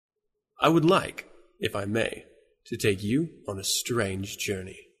I would like, if I may, to take you on a strange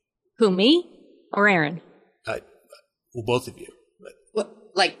journey. Who, me? Or Aaron? Well, both of you. What,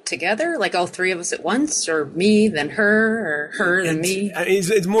 like together? Like all three of us at once? Or me, then her, or her, then me?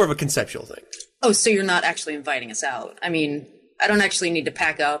 It's more of a conceptual thing. Oh, so you're not actually inviting us out. I mean, I don't actually need to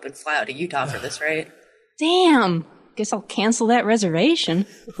pack up and fly out to Utah for this, right? Damn. Guess I'll cancel that reservation.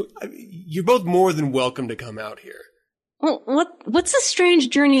 You're both more than welcome to come out here. Well, what's this strange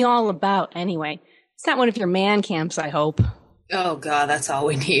journey all about, anyway? It's not one of your man camps, I hope. Oh, God, that's all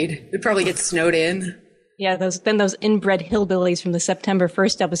we need. We'd probably get snowed in. Yeah, those inbred hillbillies from the September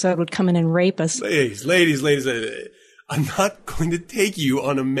 1st episode would come in and rape us. Ladies. I'm not going to take you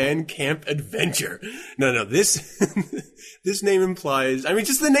on a man camp adventure. No, this name implies,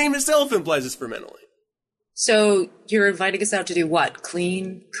 just the name itself implies it's for men only. So you're inviting us out to do what?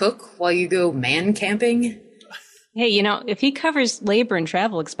 Clean, cook while you go man camping? Hey, if he covers labor and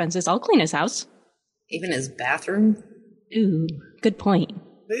travel expenses, I'll clean his house. Even his bathroom? Ooh, good point.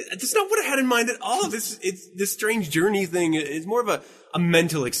 That's not what I had in mind at all. This strange journey thing is more of a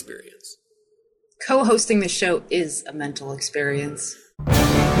mental experience. Co-hosting the show is a mental experience.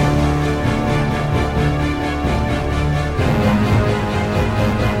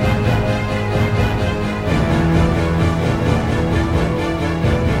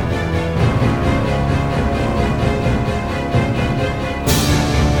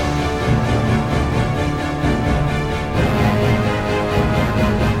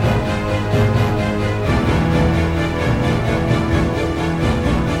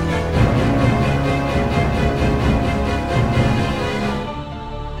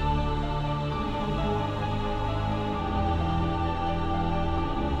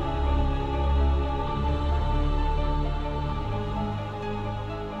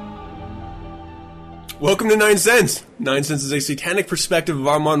 Welcome to 9 Cents. 9 Cents is a satanic perspective of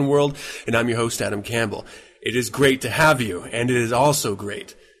our modern world, and I'm your host, Adam Campbell. It is great to have you, and it is also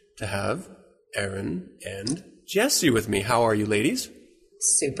great to have Aaron and Jesse with me. How are you, ladies?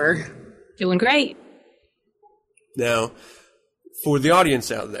 Super. Doing great. Now, for the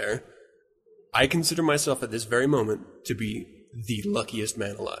audience out there, I consider myself at this very moment to be the luckiest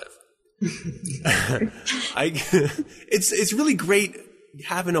man alive. It's really great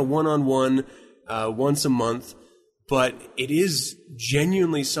having a one-on-one once a month, but it is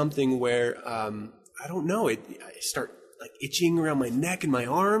genuinely something where I don't know. I start like itching around my neck and my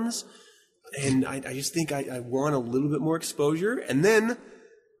arms, and I just think I want a little bit more exposure. And then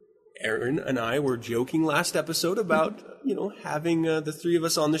Aaron and I were joking last episode about having the three of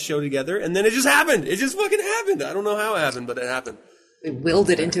us on the show together, and then it just happened. It just fucking happened. I don't know how it happened, but it happened. We willed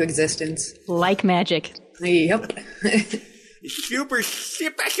it into existence. Like magic. Yep. Super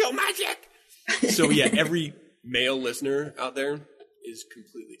special magic. So yeah, every male listener out there is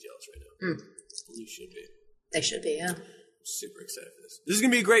completely jealous right now. You should be. They should be, yeah. I'm super excited for this. This is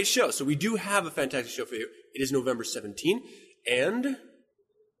going to be a great show. So we do have a fantastic show for you. It is November 17th, and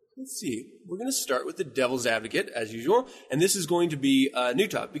let's see. We're going to start with the Devil's Advocate, as usual, and this is going to be a new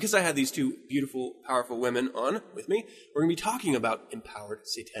topic. Because I have these two beautiful, powerful women on with me, we're going to be talking about empowered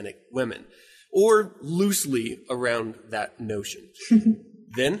satanic women, or loosely around that notion.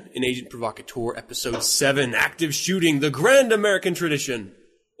 Then, in Agent Provocateur, Episode 7, Active Shooting, the Grand American Tradition,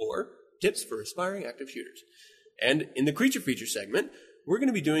 or Tips for Aspiring Active Shooters. And in the Creature Feature segment, we're going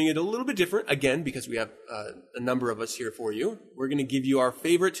to be doing it a little bit different, again, because we have a number of us here for you. We're going to give you our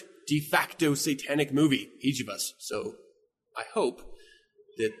favorite de facto satanic movie, each of us. So, I hope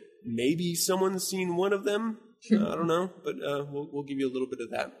that maybe someone's seen one of them. I don't know, but we'll give you a little bit of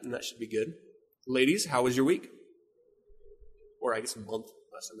that, and that should be good. Ladies, how was your week? Or I guess a month.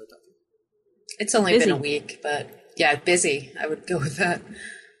 Last time I talked to you. It's only been a week, but yeah, busy. I would go with that.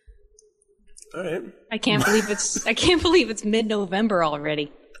 All right. I can't believe it's mid-November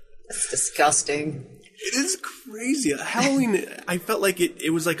already. That's disgusting. It is crazy. Halloween, I felt like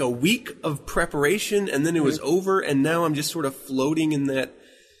it was like a week of preparation, and then it was over, and now I'm just sort of floating in that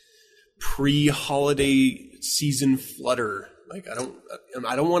pre-holiday season flutter. Like I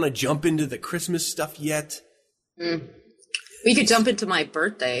don't want to jump into the Christmas stuff yet. We could jump into my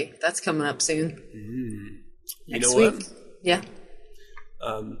birthday. That's coming up soon. You Next know week. what? Yeah.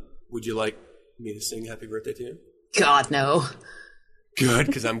 Would you like me to sing happy birthday to you? God, no. Good,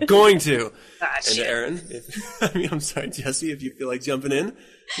 because I'm going to. And Shit. Aaron, I'm sorry, Jesse, if you feel like jumping in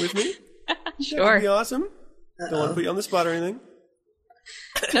with me. Sure. That would be awesome. Don't want to put you on the spot or anything.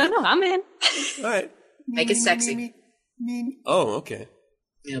 No, I'm in. All right. Make it sexy. Oh, okay.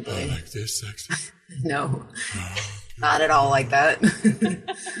 Yeah, boy. I like this sexy. No. Not at all like that.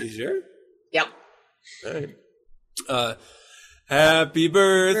 You sure? Yep. All right. Happy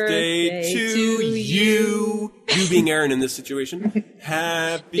birthday to you. You being Aaron in this situation.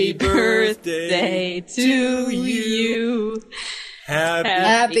 Happy birthday to you.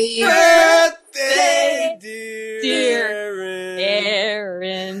 Happy birthday, dear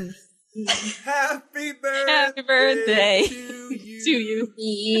Aaron. Happy birthday to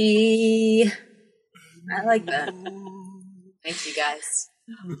you. I like that. Thank you, guys.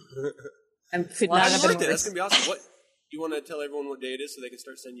 I'm Could not have been That's worse. going to be awesome. What, you want to tell everyone what day it is so they can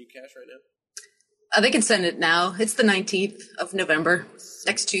start sending you cash right now? They can send it now. It's the 19th of November,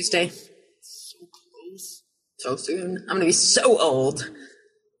 next Tuesday. So close. So soon. I'm going to be so old.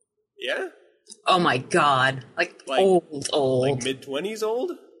 Yeah? Oh my God. Like old. Like mid-20s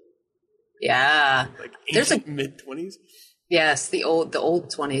old? Yeah. Like There's mid-20s? Yes, the old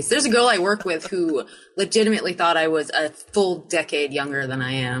 20s. There's a girl I work with who legitimately thought I was a full decade younger than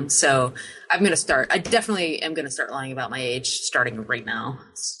I am. So I'm going to start. I definitely am going to start lying about my age starting right now.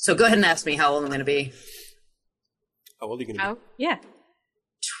 So go ahead and ask me how old I'm going to be. How old are you going to be? Yeah.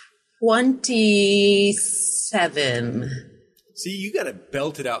 27. See, you got to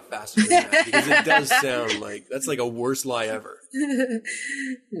belt it out faster than that because it does sound like that's like a worst lie ever.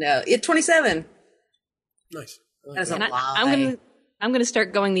 No, 27. Nice. That's a And lie. I'm gonna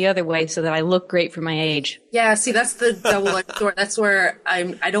start going the other way so that I look great for my age. Yeah, see, that's the double-edged sword. That's where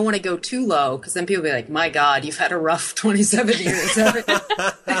I don't want to go too low because then people will be like, my God, you've had a rough 27 years.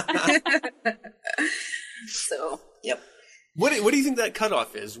 So, yep. What do you think that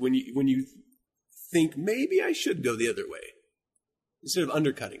cutoff is when you think maybe I should go the other way instead of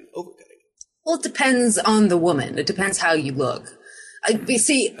undercutting, overcutting? Well, it depends on the woman. It depends how you look. You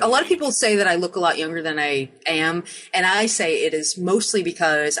see, a lot of people say that I look a lot younger than I am, and I say it is mostly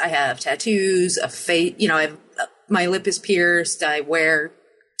because I have tattoos, a face, I have, my lip is pierced, I wear,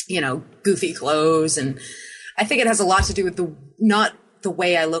 goofy clothes, and I think it has a lot to do with not the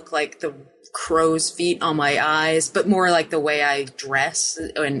way I look like the crow's feet on my eyes, but more like the way I dress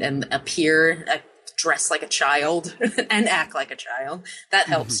and appear. I dress like a child and act like a child. That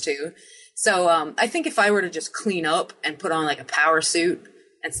helps too. So I think if I were to just clean up and put on like a power suit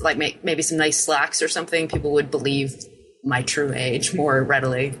and like maybe some nice slacks or something, people would believe my true age more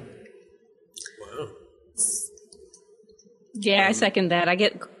readily. Wow. Yeah, I second that. I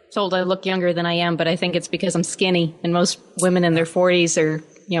get told I look younger than I am, but I think it's because I'm skinny, and most women in their 40s are,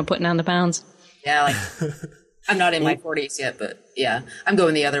 putting on the pounds. Yeah, like I'm not in my 40s yet, but yeah, I'm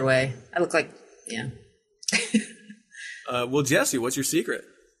going the other way. I look like, yeah. Well, Jesse, what's your secret?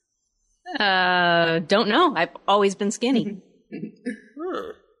 Don't know. I've always been skinny.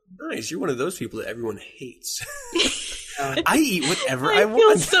 Huh. Nice. You're one of those people that everyone hates. I eat whatever I I feel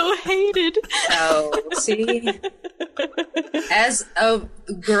want. so hated. Oh, see? As a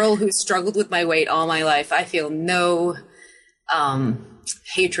girl who struggled with my weight all my life, I feel no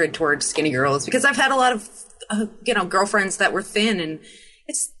hatred towards skinny girls because I've had a lot of, girlfriends that were thin, and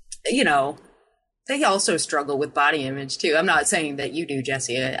it's, they also struggle with body image too. I'm not saying that you do,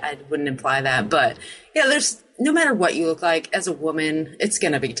 Jesse. I wouldn't imply that, but yeah, there's no matter what you look like as a woman, it's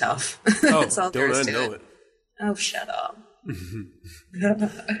gonna be tough. Oh, That's all there don't is I to know it. it? Oh, shut up.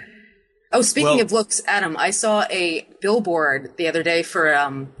 Oh, speaking of looks, Adam, I saw a billboard the other day for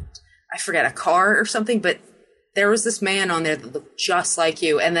I forget, a car or something, but there was this man on there that looked just like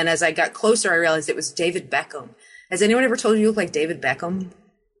you. And then as I got closer, I realized it was David Beckham. Has anyone ever told you look like David Beckham?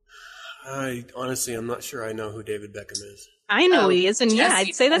 I'm not sure I know who David Beckham is. I know he is, and Jesse yeah,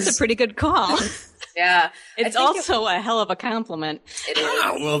 I'd say that's a pretty good call. Yeah. It's also a hell of a compliment. It is.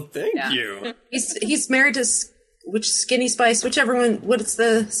 Ah, well, thank Yeah. you. He's married to Skinny Spice, whichever one. What's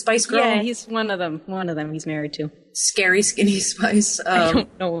the Spice Girl? Yeah, he's one of them. One of them he's married to. Scary Skinny Spice. I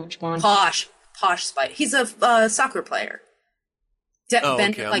don't know which one. Posh Spice. He's a soccer player. Oh,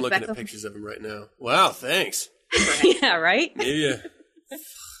 okay. I'm looking at pictures of him right now. Wow, thanks. Yeah, right? Maybe.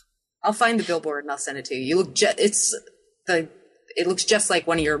 I'll find the billboard and I'll send it to you. You look it looks just like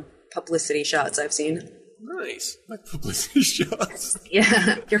one of your publicity shots I've seen. Nice. My publicity shots.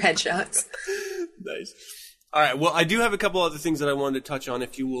 Yeah, your headshots. Nice. All right. Well, I do have a couple other things that I wanted to touch on,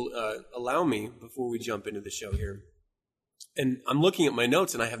 if you will allow me, before we jump into the show here. And I'm looking at my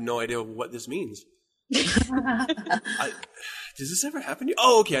notes, and I have no idea what this means. Does this ever happen to you?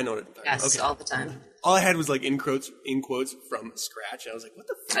 Oh, okay. I know what it's Yes, okay. all the time. All I had was like in quotes from scratch. I was like, what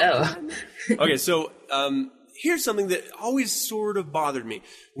the fuck? Oh. Okay, so here's something that always sort of bothered me.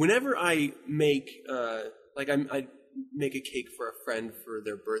 Whenever I make, I make a cake for a friend for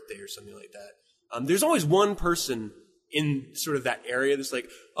their birthday or something like that, there's always one person in sort of that area that's like,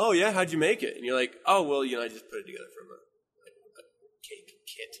 oh yeah, how'd you make it? And you're like, oh, well, I just put it together from a cake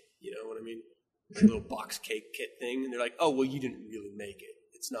kit. You know what I mean? a little box cake kit thing, and they're like, "Oh, well, you didn't really make it.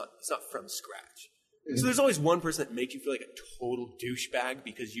 It's not from scratch." So there's always one person that makes you feel like a total douchebag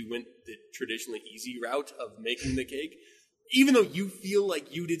because you went the traditionally easy route of making the cake, even though you feel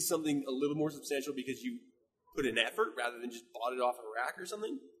like you did something a little more substantial because you put in effort rather than just bought it off a rack or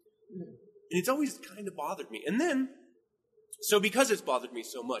something. And it's always kind of bothered me. And then, so because it's bothered me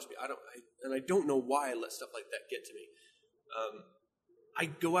so much, I don't know why I let stuff like that get to me. I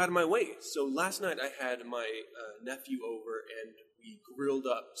go out of my way. So last night I had my nephew over and we grilled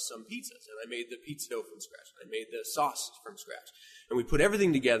up some pizzas. And I made the pizza dough from scratch. I made the sauce from scratch. And we put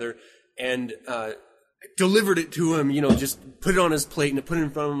everything together and delivered it to him, just put it on his plate and put it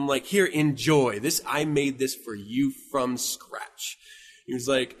in front of him like, here, enjoy. I made this for you from scratch. He was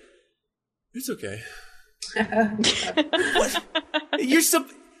like, it's okay. What?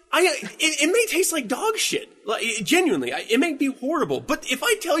 It may taste like dog shit. Like, genuinely, it may be horrible. But if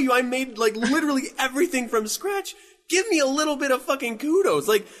I tell you I made like literally everything from scratch, give me a little bit of fucking kudos.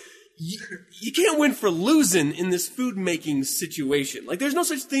 Like, you can't win for losing in this food making situation. Like, there's no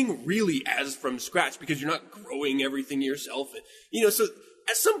such thing really as from scratch because you're not growing everything yourself. So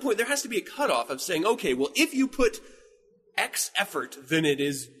at some point there has to be a cutoff of saying, okay, well, if you put X effort, then it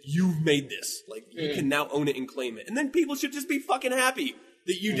is you've made this. Like, you can now own it and claim it. And then people should just be fucking happy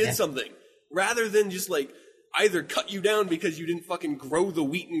that you did something, rather than just like either cut you down because you didn't fucking grow the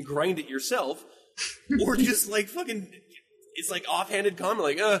wheat and grind it yourself, or just like fucking, it's like offhanded comment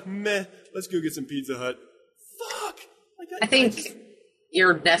like, meh, let's go get some Pizza Hut. Fuck. Like, I think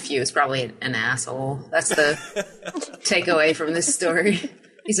your nephew is probably an asshole. That's the takeaway from this story.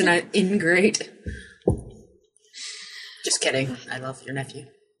 He's an ingrate. Just kidding. I love your nephew.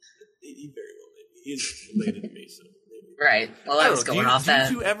 He very well maybe. He is related to me, so. Right. Well, I was going off that.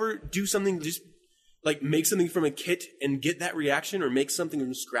 Did you ever do something, just like make something from a kit and get that reaction, or make something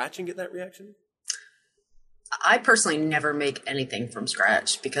from scratch and get that reaction? I personally never make anything from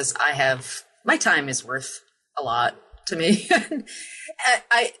scratch because my time is worth a lot to me.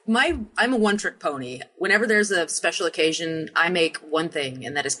 I'm a one-trick pony. Whenever there's a special occasion, I make one thing,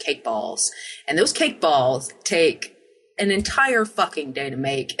 and that is cake balls. And those cake balls take an entire fucking day to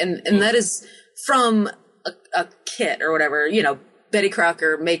make, and that is from a kit or whatever, Betty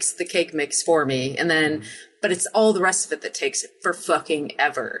Crocker makes the cake mix for me, but it's all the rest of it that takes it for fucking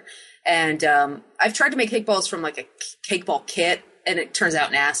ever. And I've tried to make cake balls from like a cake ball kit, and it turns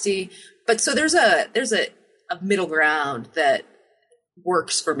out nasty. But so there's a middle ground that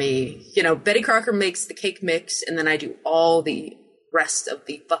works for me. Betty Crocker makes the cake mix, and then I do all the rest of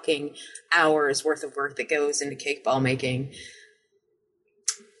the fucking hours worth of work that goes into cake ball making.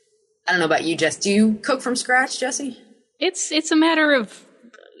 I don't know about you, Jess. Do you cook from scratch, Jesse? It's a matter of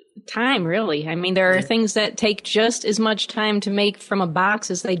time, really. I mean, there are things that take just as much time to make from a box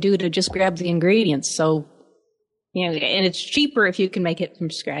as they do to just grab the ingredients. So, and it's cheaper if you can make it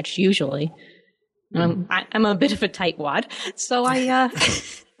from scratch, usually. I'm a bit of a tightwad, so I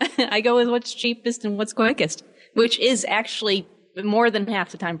I go with what's cheapest and what's quickest, which is actually more than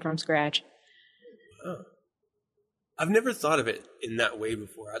half the time from scratch. Oh. I've never thought of it in that way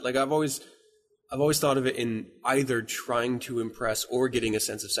before. Like, I've always thought of it in either trying to impress or getting a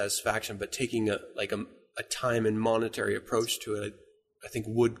sense of satisfaction, but taking a time and monetary approach to it, I think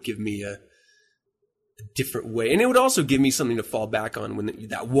would give me a different way. And it would also give me something to fall back on when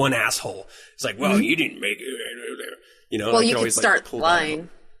that one asshole is like, well, you didn't make it. Well, you could start lying.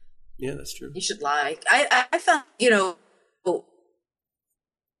 Yeah, that's true. You should lie. I found,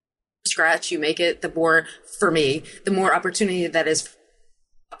 scratch you make it, the more opportunity that is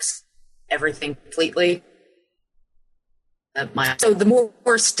everything completely. So the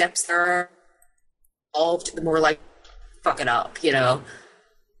more steps there are involved, the more like fuck it up,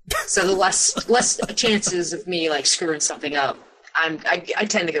 So the less chances of me like screwing something up. I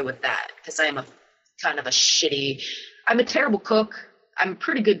tend to go with that because I am I'm a terrible cook. I'm a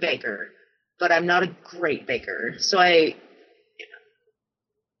pretty good baker, but I'm not a great baker. So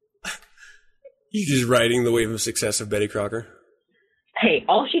You're just riding the wave of success of Betty Crocker. Hey,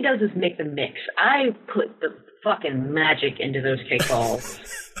 all she does is make the mix. I put the fucking magic into those cake balls.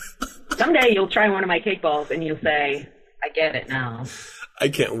 Someday you'll try one of my cake balls and you'll say, I get it now. I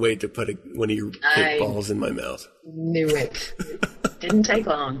can't wait to put one of your cake balls in my mouth. Knew it. Didn't take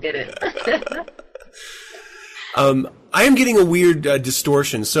long, did it? I am getting a weird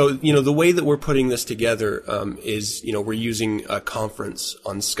distortion. So, the way that we're putting this together is, we're using a conference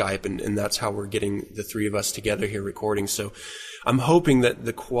on Skype, and that's how we're getting the three of us together here recording. So I'm hoping that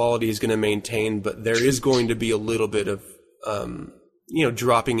the quality is going to maintain, but there is going to be a little bit of,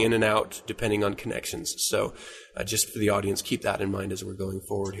 dropping in and out depending on connections. So just for the audience, keep that in mind as we're going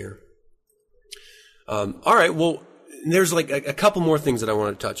forward here. All right, well, there's like a couple more things that I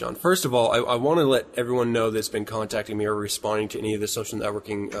want to touch on. First of all, I want to let everyone know that's been contacting me or responding to any of the social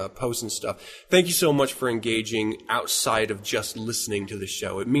networking posts and stuff. Thank you so much for engaging outside of just listening to the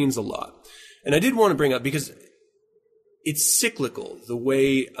show. It means a lot. And I did want to bring up, because it's cyclical, the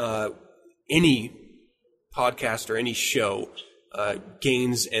way any podcast or any show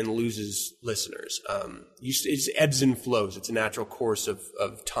gains and loses listeners. It ebbs and flows. It's a natural course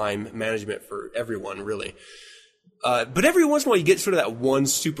of time management for everyone, really. But every once in a while you get sort of that one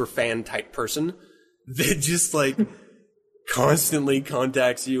super fan type person that just like constantly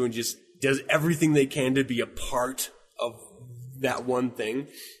contacts you and just does everything they can to be a part of that one thing.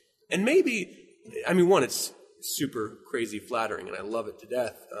 And maybe, I mean, one, it's super crazy flattering and I love it to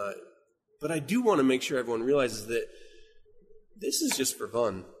death. But I do want to make sure everyone realizes that this is just for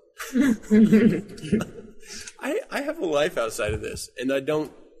fun. I have a life outside of this, and I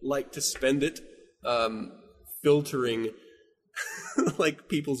don't like to spend it filtering like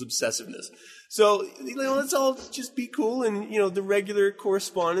people's obsessiveness. So, let's all just be cool, and, the regular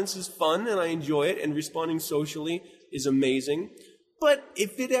correspondence is fun, and I enjoy it, and responding socially is amazing. But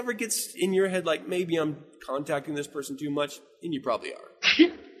if it ever gets in your head, like, maybe I'm contacting this person too much, and you probably are.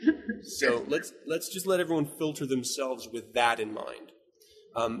 So let's just let everyone filter themselves with that in mind.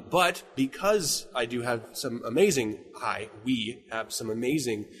 But because I do have we have some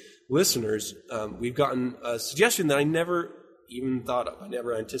amazing listeners, we've gotten a suggestion that I never even thought of. I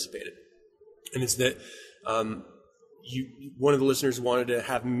never anticipated. And it's that one of the listeners wanted to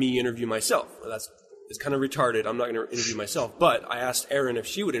have me interview myself. Well, it's kind of retarded. I'm not going to interview myself. But I asked Erin if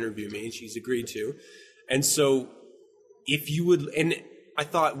she would interview me, and she's agreed to. And so if you would... and I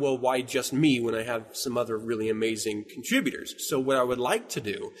thought, well, why just me when I have some other really amazing contributors? So what I would like to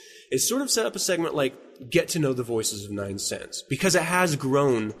do is sort of set up a segment like Get to Know the Voices of 9 Cents, because it has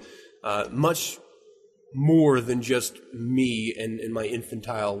grown much more than just me and my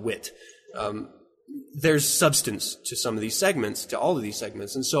infantile wit. There's substance to some of these segments, to all of these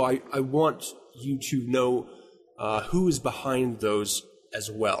segments, and so I want you to know who is behind those as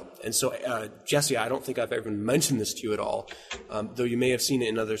well. And so, Jesse, I don't think I've ever mentioned this to you at all, though you may have seen it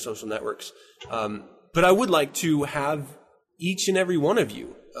in other social networks. But I would like to have each and every one of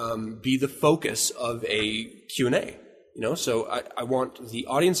you be the focus of a Q&A. So I want the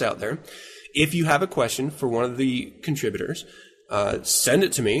audience out there. If you have a question for one of the contributors, send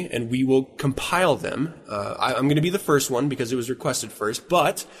it to me, and we will compile them. I'm going to be the first one because it was requested first,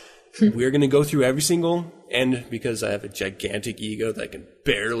 but we're going to go through every single, and because I have a gigantic ego that I can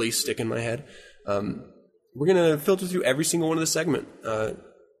barely stick in my head, we're going to filter through every single one of the segment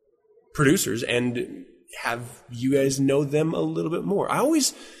producers and have you guys know them a little bit more. I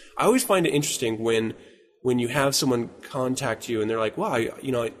always find it interesting when you have someone contact you and they're like, wow,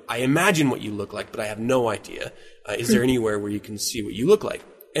 I imagine what you look like, but I have no idea. Is there anywhere where you can see what you look like?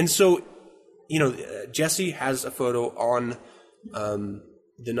 And so, Jessie has a photo on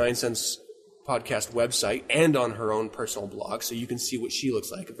the 9 Cents podcast website and on her own personal blog, so you can see what she looks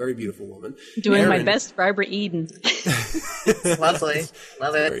like. A very beautiful woman. Doing my best Barbara Eden. Lovely.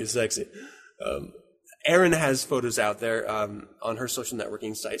 Love it. Very sexy. Erin has photos out there on her social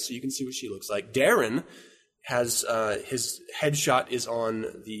networking site, so you can see what she looks like. Darren has his headshot is on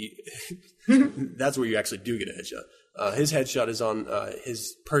the... that's where you actually do get a headshot. His headshot is on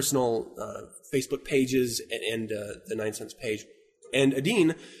his personal Facebook pages and the 9 Cents page. And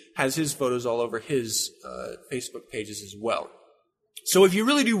Adine has his photos all over his Facebook pages as well. So if you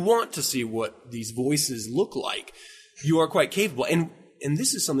really do want to see what these voices look like, you are quite capable. And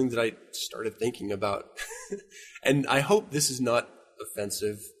this is something that I started thinking about. And I hope this is not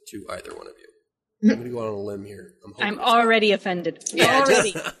offensive to either one of you. I'm going to go out on a limb here. I'm already offended. Yeah,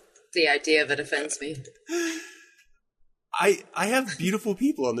 already. The idea of it offends me. I have beautiful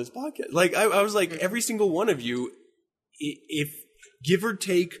people on this podcast. Like, I was like, every single one of you, if give or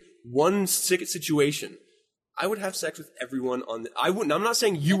take one situation, I would have sex with everyone on the... I'm not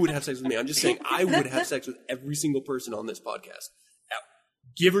saying you would have sex with me. I'm just saying I would have sex with every single person on this podcast.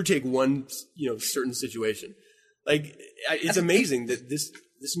 Give or take one, certain situation. Like, it's amazing that this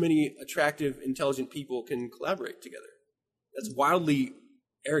many attractive, intelligent people can collaborate together. That's wildly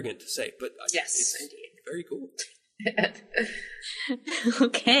arrogant to say, but yes, it's very cool.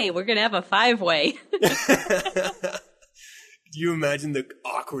 Okay, we're going to have a 5-way. Do you imagine the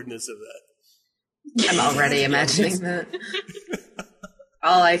awkwardness of that? I'm already imagining that.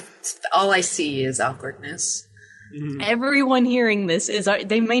 All I see is awkwardness. Mm-hmm. Everyone hearing this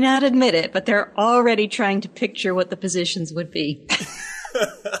they may not admit it, but they're already trying to picture what the positions would be.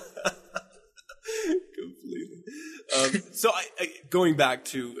 Completely. So going back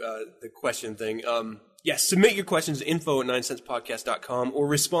to the question thing, yes, submit your questions to info@9centspodcast.com or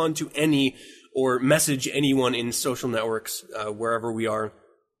respond to any or message anyone in social networks, wherever we are.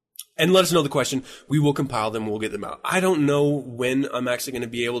 And let us know the question. We will compile them. We'll get them out. I don't know when I'm actually going to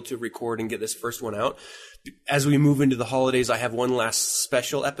be able to record and get this first one out. As we move into the holidays, I have one last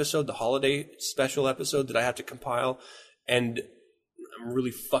special episode, the holiday special episode that I have to compile. And I'm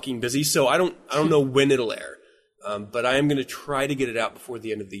really fucking busy. So I don't know when it'll air. But I am going to try to get it out before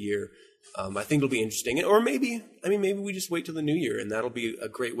the end of the year. I think it'll be interesting. Or maybe we just wait till the new year, and that'll be a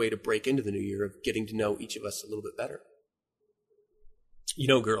great way to break into the new year of getting to know each of us a little bit better. You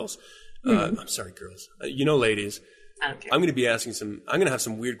know, girls. I'm sorry, girls. You know, ladies. Okay. I'm going to be I'm going to have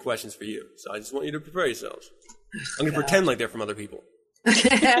some weird questions for you. So I just want you to prepare yourselves. I'm going to pretend like they're from other people. But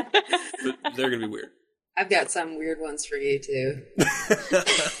they're going to be weird. I've got some weird ones for you, too.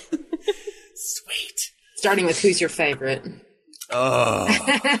 Sweet. Starting with who's your favorite? Oh,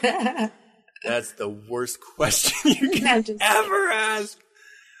 that's the worst question you can ever ask.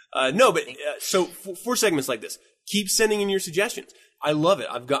 So 4 segments like this. Keep sending in your suggestions. I love it.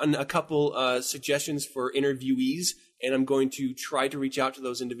 I've gotten a couple suggestions for interviewees, and I'm going to try to reach out to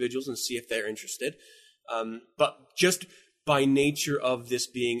those individuals and see if they're interested. But just by nature of this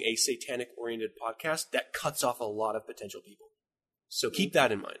being a satanic-oriented podcast, that cuts off a lot of potential people. So keep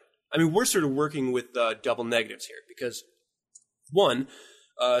that in mind. I mean, we're sort of working with double negatives here because, one,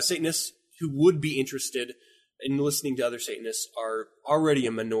 Satanists who would be interested in listening to other Satanists are already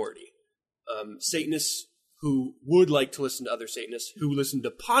a minority. Satanists who would like to listen to other Satanists who listen to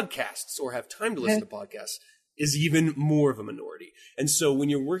podcasts or have time to listen to podcasts is even more of a minority. And so when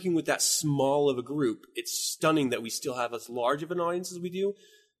you're working with that small of a group, it's stunning that we still have as large of an audience as we do,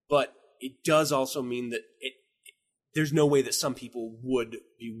 but it does also mean that there's no way that some people would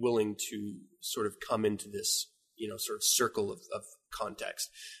be willing to sort of come into this, sort of circle of context.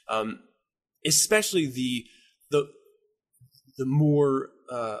 Especially the more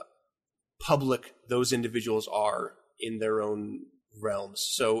public those individuals are in their own realms.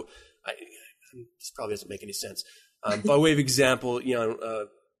 So this probably doesn't make any sense. By way of example, like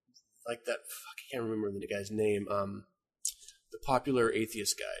that, I can't remember the guy's name. The popular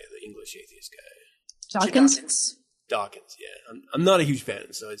atheist guy, the English atheist guy. Dawkins, yeah. I'm not a huge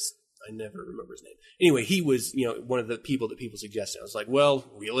fan, so I never remember his name. Anyway, he was, one of the people that people suggested. I was like, well,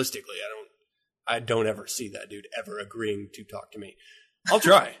 realistically, I don't ever see that dude ever agreeing to talk to me. I'll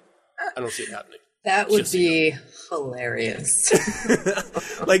try. I don't see it happening. That would be hilarious.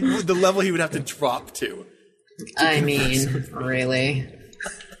 Like the level he would have to drop to. I mean, really.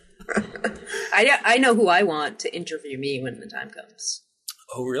 I know who I want to interview me when the time comes.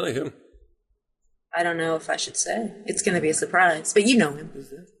 Oh, really? Who? I don't know if I should say. It's going to be a surprise, but you know him.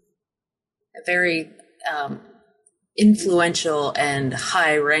 A very influential and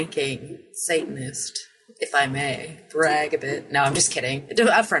high-ranking Satanist, if I may brag a bit. No, I'm just kidding.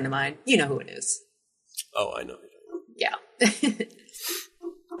 A friend of mine. You know who it is. Oh, I know. Yeah.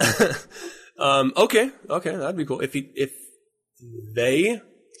 Okay, that'd be cool. If they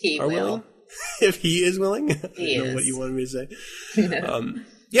are willing. If he is willing. I don't know what you wanted me to say.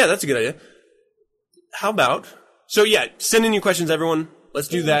 Yeah, that's a good idea. How about, send in your questions, everyone. Let's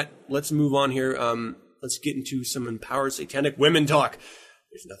do that. Let's move on here. Let's get into some empowered satanic women talk.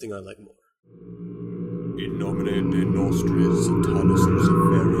 There's nothing I like more. In nomine de nostris satanis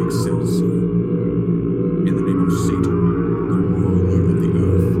luciferi excelsior. In the name of Satan, the ruler of the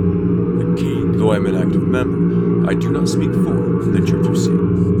earth, the king. Though I am an active member, I do not speak for the Church of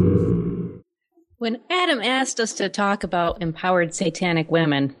Satan. When Adam asked us to talk about empowered satanic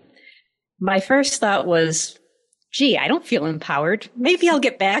women, my first thought was, gee, I don't feel empowered. Maybe I'll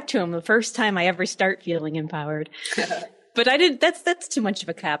get back to him the first time I ever start feeling empowered. But I didn't. That's too much of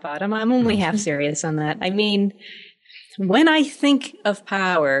a cop-out. I'm only half serious on that. I mean, when I think of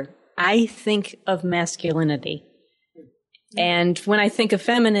power, I think of masculinity. And when I think of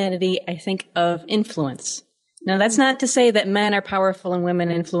femininity, I think of influence. Now, that's not to say that men are powerful and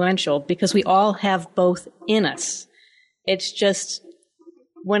women influential, because we all have both in us. It's just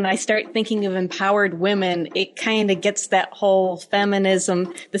when I start thinking of empowered women, it kind of gets that whole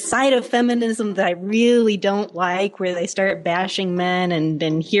feminism, the side of feminism that I really don't like, where they start bashing men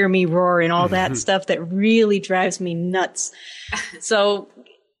and hear me roar and all that stuff that really drives me nuts. So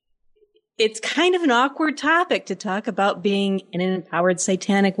it's kind of an awkward topic to talk about being an empowered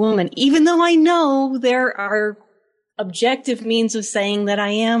satanic woman, even though I know there are objective means of saying that I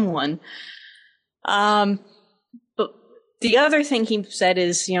am one. But the other thing he said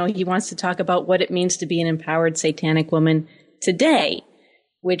is, he wants to talk about what it means to be an empowered satanic woman today,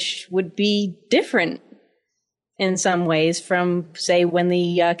 which would be different in some ways from, say, when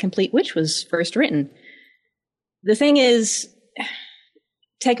the Complete Witch was first written. The thing is,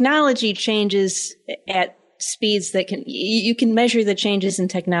 technology changes at speeds that you can measure the changes in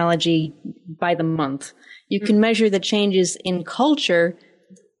technology by the month. You can measure the changes in culture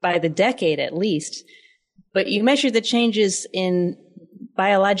by the decade at least, but you measure the changes in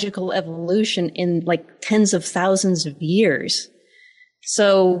biological evolution in like tens of thousands of years.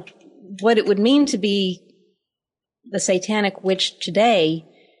 So what it would mean to be the Satanic Witch today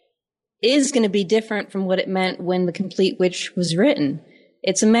is going to be different from what it meant when the Complete Witch was written.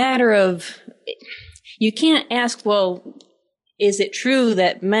 It's a matter of, you can't ask, well, is it true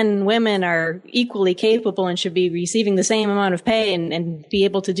that men and women are equally capable and should be receiving the same amount of pay and be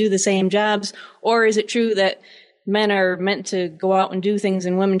able to do the same jobs? Or is it true that men are meant to go out and do things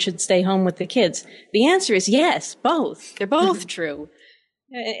and women should stay home with the kids? The answer is yes, both. They're both true.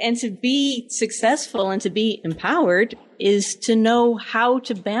 And to be successful and to be empowered is to know how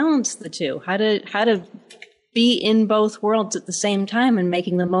to balance the two, how to be in both worlds at the same time and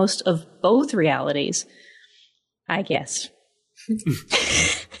making the most of both realities, I guess.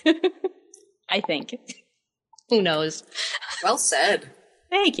 I think. Who knows? Well said.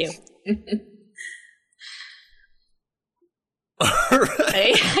 Thank you. All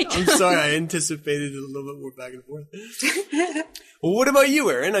right. I'm sorry, I anticipated a little bit more back and forth. Well, what about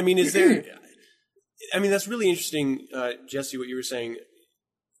you, Aaron? I mean, that's really interesting, Jesse, what you were saying,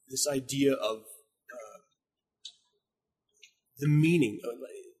 this idea of the meaning,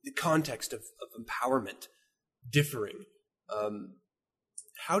 the context of empowerment differing.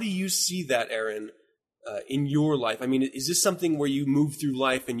 How do you see that, Aaron, in your life? I mean, is this something where you move through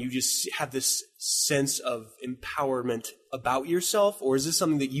life and you just have this sense of empowerment about yourself, or is this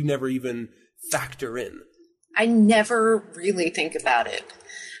something that you never even factor in? I never really think about it.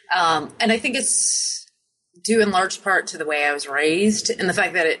 And I think it's due in large part to the way I was raised and the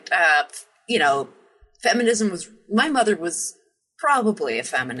fact that feminism my mother was probably a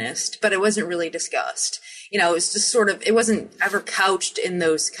feminist, but it wasn't really discussed. It was just it wasn't ever couched in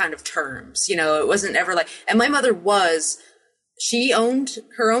those kind of terms. It wasn't ever and my mother she owned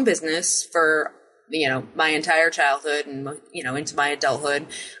her own business for, my entire childhood and, into my adulthood.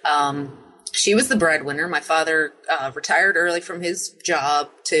 She was the breadwinner. My father retired early from his job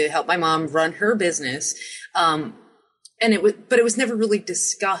to help my mom run her business. But it was never really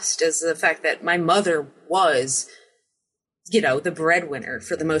discussed as the fact that my mother was, the breadwinner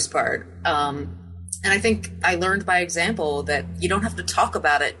for the most part. And I think I learned by example that you don't have to talk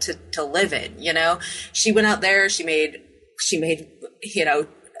about it to live it. She went out there, she made,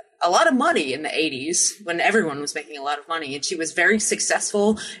 a lot of money in the 80s when everyone was making a lot of money. And she was very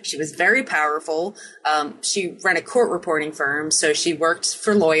successful. She was very powerful. She ran a court reporting firm. So she worked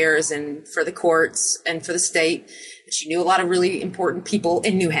for lawyers and for the courts and for the state. She knew a lot of really important people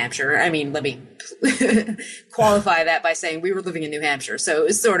in New Hampshire. I mean, let me qualify that by saying we were living in New Hampshire. So it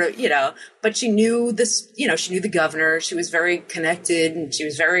was but she knew this, she knew the governor. She was very connected and she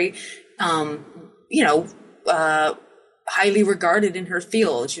was very, highly regarded in her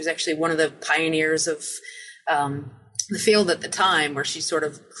field. She was actually one of the pioneers of the field at the time, where she sort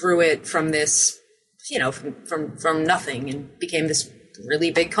of grew it from this, from nothing and became this really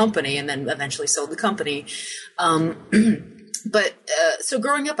big company, and then eventually sold the company. So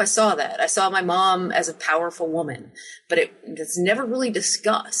growing up, I saw that. I saw my mom as a powerful woman, but it's never really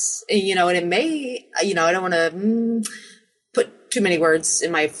discussed, and it may, I don't want to put too many words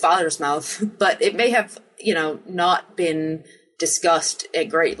in my father's mouth, but it may have, not been discussed at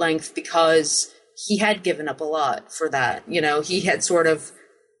great length because he had given up a lot for that. He had sort of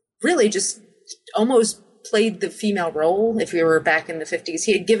really just almost played the female role. If we were back in the 50s,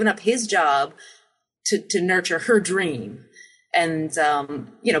 he had given up his job to nurture her dream. And,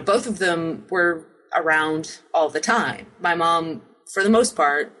 both of them were around all the time. My mom, for the most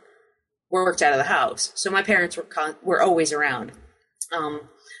part, worked out of the house. So my parents were always around.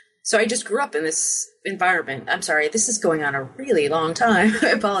 So I just grew up in this environment. I'm sorry, this is going on a really long time. I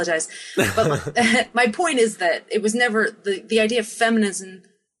apologize. But my point is that it was never, the idea of feminism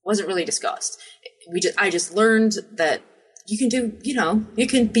wasn't really discussed. I just learned that you can do, you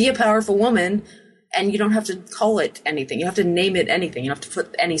can be a powerful woman and you don't have to call it anything. You don't have to name it anything. You don't have to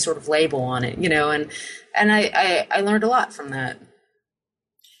put any sort of label on it, and I learned a lot from that.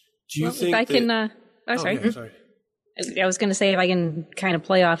 Do you think if I that... can, sorry. Yeah, sorry. I was going to say if I can kind of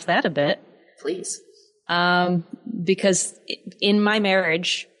play off that a bit. Please. Because in my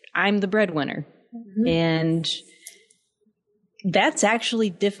marriage, I'm the breadwinner. Mm-hmm. And that's actually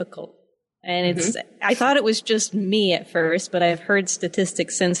difficult. And I thought it was just me at first, but I've heard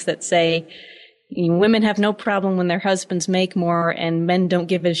statistics since that say, Women have no problem when their husbands make more, and men don't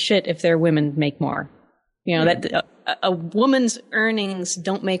give a shit if their women make more. That a woman's earnings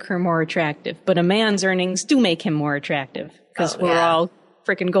don't make her more attractive, but a man's earnings do make him more attractive because we're all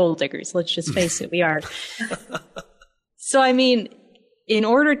freaking gold diggers. Let's just face it, we are. So, I mean, in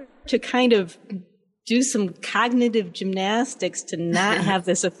order to kind of do some cognitive gymnastics to not have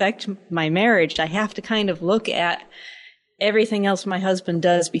this affect my marriage, I have to kind of look at everything else my husband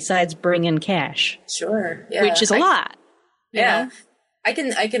does besides bring in cash. Sure. Yeah. Which is a lot. Yeah. I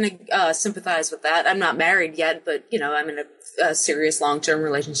can sympathize with that. I'm not married yet, but I'm in a serious long-term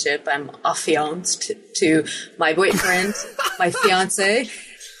relationship. I'm affianced to my boyfriend, my fiance.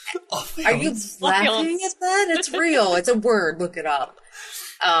 Are you laughing at that? It's real. It's a word. Look it up.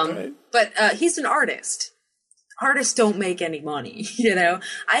 Right. But he's an artist. Artists don't make any money.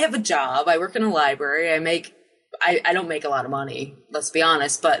 I have a job. I work in a library. I don't make a lot of money, let's be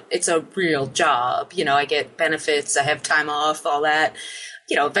honest, but it's a real job. I get benefits, I have time off, all that.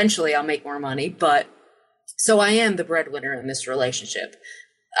 Eventually I'll make more money, but so I am the breadwinner in this relationship.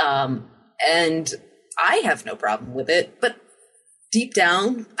 And I have no problem with it, but deep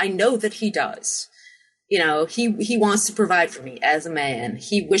down, I know that he does. He wants to provide for me as a man.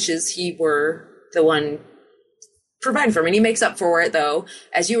 He wishes he were the one providing for me. And he makes up for it, though.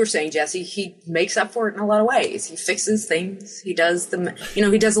 As you were saying, Jesse, he makes up for it in a lot of ways. He fixes things. He does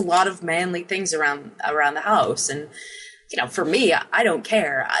he does a lot of manly things around the house. And, for me, I don't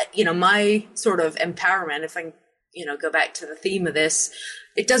care. My sort of empowerment, if I, go back to the theme of this,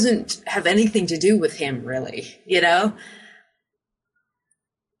 it doesn't have anything to do with him, really,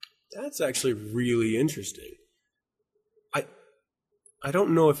 That's actually really interesting. I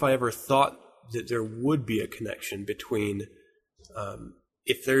don't know if I ever thought that there would be a connection between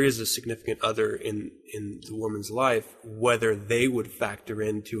if there is a significant other in the woman's life, whether they would factor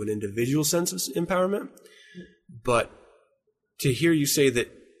into an individual sense of empowerment. But to hear you say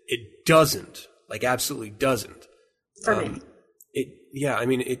that it doesn't, like absolutely doesn't. For me.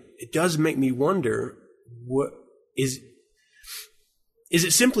 It does make me wonder, what is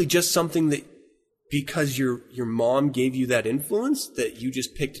it simply just something that because your mom gave you that influence that you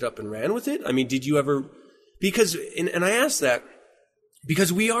just picked it up and ran with it? I mean, did you ever, because, and I ask that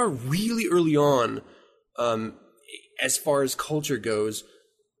because we are really early on, as far as culture goes,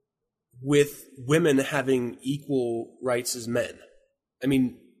 with women having equal rights as men. I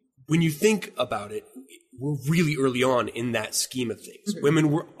mean, when you think about it, we're really early on in that scheme of things. Mm-hmm.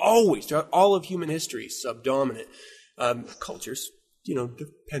 Women were always, throughout all of human history, subdominant. Cultures,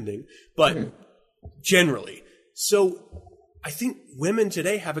 depending, but generally. So I think women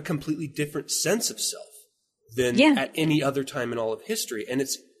today have a completely different sense of self than at any other time in all of history. And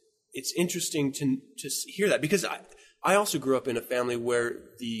it's interesting to hear that, because I also grew up in a family where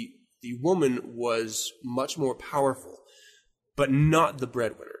the woman was much more powerful, but not the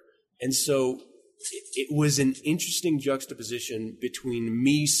breadwinner. And so it was an interesting juxtaposition between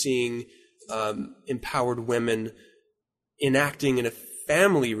me seeing empowered women enacting in a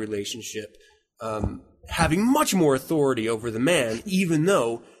family relationship, having much more authority over the man, even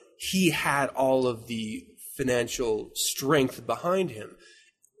though he had all of the financial strength behind him.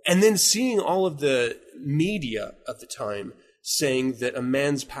 And then seeing all of the media of the time saying that a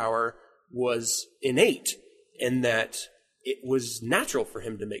man's power was innate and that it was natural for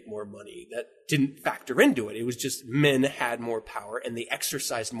him to make more money. That didn't factor into it. It was just men had more power and they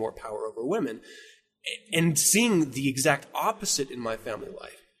exercised more power over women. And seeing the exact opposite in my family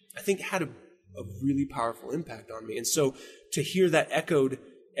life, I think had a really powerful impact on me. And so to hear that echoed,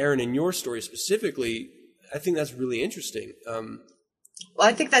 Aaron, in your story specifically, I think that's really interesting. Well,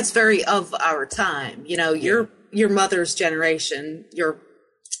 I think that's very of our time. Your mother's generation,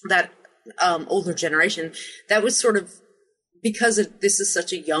 that older generation, that was sort of, because this is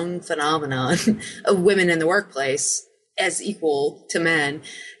such a young phenomenon of women in the workplace as equal to men,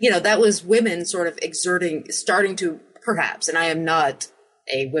 that was women sort of starting to perhaps, and I am not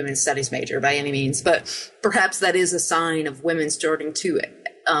a women's studies major by any means, but perhaps that is a sign of women starting to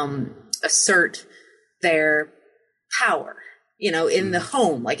assert their power, in the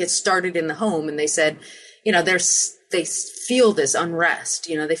home. Like, it started in the home, and they said, they feel this unrest,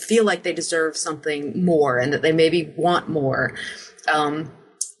 they feel like they deserve something more and that they maybe want more. I'm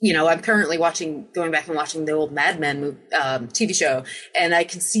currently going back and watching the old Mad Men TV show, and I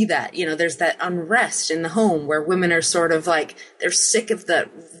can see that, there's that unrest in the home where women are sort of like, they're sick of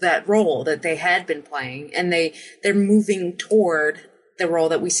that role that they had been playing, and they're moving toward the role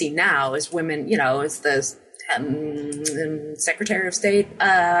that we see now as women, as the Secretary of State,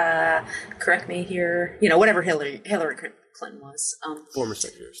 correct me here, whatever Hillary Clinton was. Former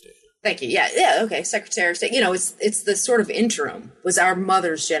Secretary of State. Thank you. Yeah, okay. Secretary of State. It's the sort of interim was our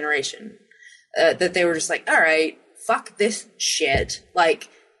mother's generation that they were just like, all right, fuck this shit. Like,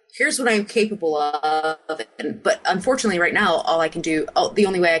 here's what I'm capable of. But unfortunately, right now, all I can do, the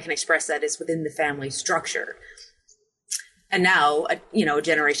only way I can express that is within the family structure. And now, a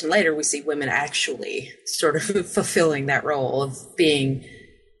generation later, we see women actually sort of fulfilling that role of being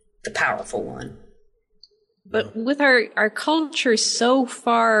the powerful one. But with our culture so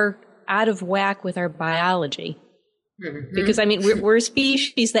far out of whack with our biology, because I mean we're a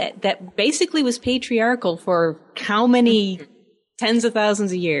species that basically was patriarchal for how many tens of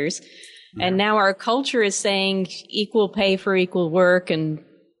thousands of years, and now our culture is saying equal pay for equal work, and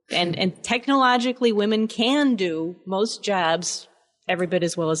technologically women can do most jobs every bit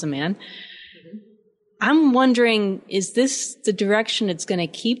as well as a man. I'm wondering, is this the direction it's going to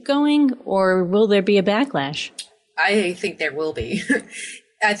keep going, or will there be a backlash? I think there will be.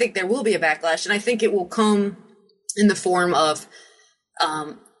 I think there will be a backlash, and I think it will come in the form of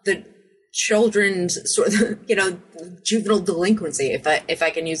the children's sort of, juvenile delinquency, if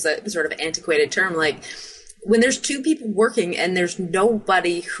I can use that sort of antiquated term. Like, when there's two people working and there's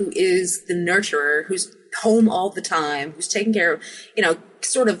nobody who is the nurturer, who's home all the time, who's taking care of,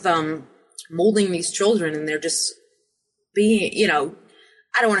 sort of molding these children, and they're just being,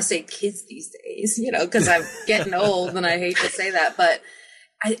 I don't want to say kids these days, because I'm getting old and I hate to say that, but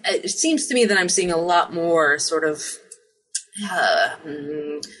it seems to me that I'm seeing a lot more sort of,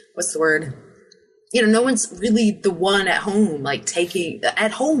 what's the word? No one's really the one at home, like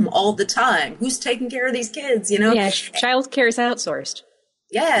at home all the time. Who's taking care of these kids, Yeah, child care is outsourced.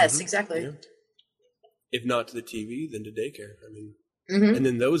 Yes, exactly. Yeah. If not to the TV, then to daycare. I mean, and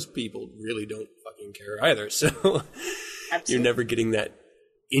then those people really don't fucking care either. So you're never getting that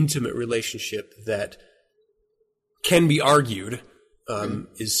intimate relationship that can be argued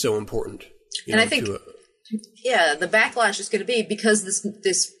is so important. And I think, the backlash is going to be because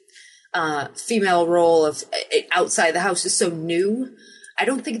this female role of outside the house is so new. I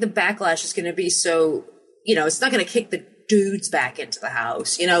don't think the backlash is going to be so, it's not going to kick the dudes back into the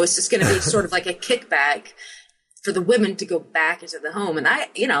house. It's just going to be sort of like a kickback for the women to go back into the home. And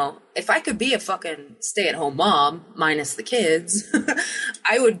if I could be a fucking stay-at-home mom, minus the kids,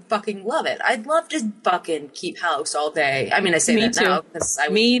 I would fucking love it. I'd love to fucking keep house all day. I mean, I say Me that too. now. 'Cause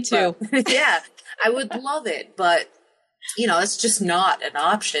Me too. Yeah, I would love it. But, it's just not an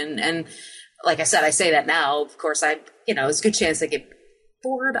option. And like I said, I say that now. Of course, it's a good chance I get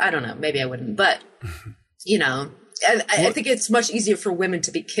bored. I don't know. Maybe I wouldn't. But, I think it's much easier for women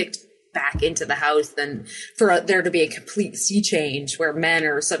to be kicked back into the house than for there to be a complete sea change where men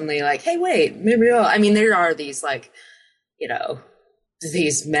are suddenly like, hey, wait, maybe there are these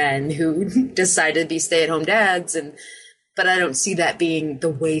these men who decide to be stay-at-home dads, but I don't see that being the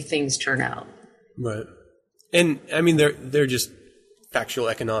way things turn out. Right. And I mean, they're just factual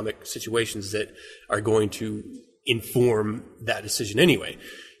economic situations that are going to inform that decision anyway.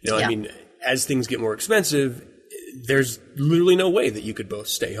 I mean, as things get more expensive, there's literally no way that you could both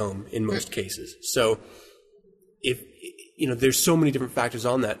stay home in most cases. So if, there's so many different factors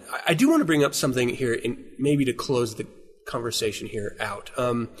on that. I do want to bring up something here, and maybe to close the conversation here out.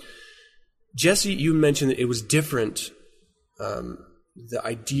 Jesse, you mentioned that it was different, the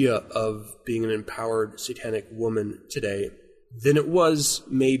idea of being an empowered satanic woman today than it was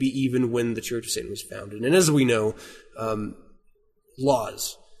maybe even when the Church of Satan was founded. And as we know,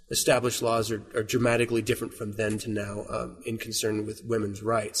 established laws are dramatically different from then to now in concern with women's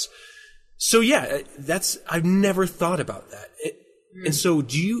rights. So I've never thought about that. And so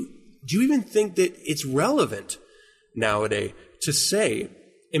do you even think that it's relevant nowadays to say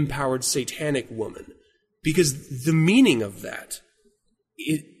empowered satanic woman? Because the meaning of that,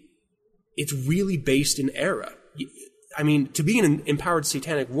 it's really based in era. I mean, to be an empowered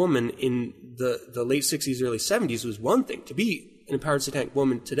satanic woman in the late 60s, early 70s was one thing. To be an empowered satanic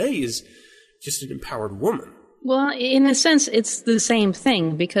woman today is just an empowered woman. Well, in a sense, it's the same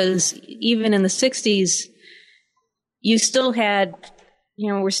thing, because even in the 60s, you still had,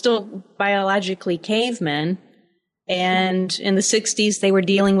 we're still biologically cavemen. And in the 60s, they were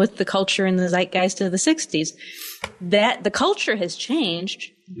dealing with the culture and the zeitgeist of the 60s. That the culture has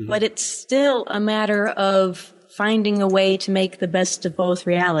changed, but it's still a matter of finding a way to make the best of both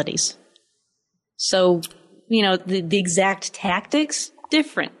realities. So, the exact tactics,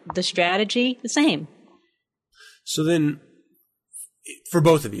 different. The strategy, the same. So then, for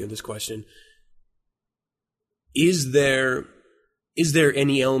both of you, this question, is there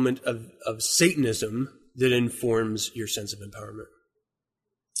any element of Satanism that informs your sense of empowerment?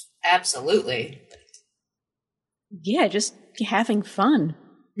 Absolutely. Yeah, just having fun.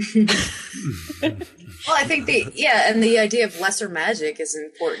 Well, I think and the idea of lesser magic is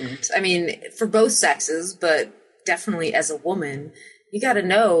important. I mean, for both sexes, but definitely as a woman, you got to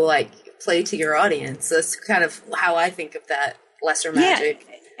know, like, play to your audience. That's kind of how I think of that lesser magic.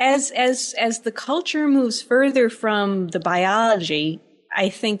 Yeah. As the culture moves further from the biology, I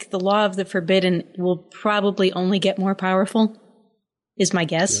think the law of the forbidden will probably only get more powerful, is my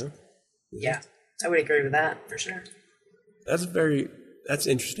guess. Yeah, I would agree with that for sure. That's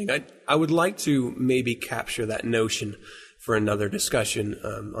interesting. I would like to maybe capture that notion for another discussion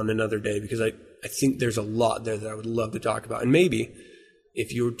on another day, because I think there's a lot there that I would love to talk about. And maybe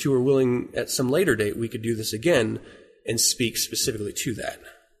if you two are willing at some later date, we could do this again and speak specifically to that.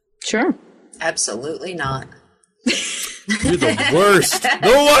 Sure. Absolutely not. You're the worst. The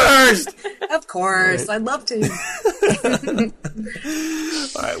worst! Of course. Right. I'd love to.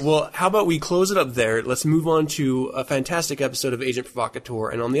 All right. Well, how about we close it up there? Let's move on to a fantastic episode of Agent Provocateur.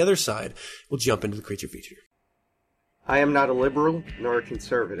 And on the other side, we'll jump into the creature feature. I am not a liberal nor a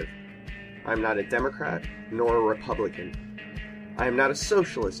conservative. I am not a Democrat nor a Republican. I am not a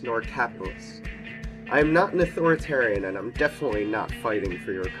socialist nor a capitalist. I am not an authoritarian, and I'm definitely not fighting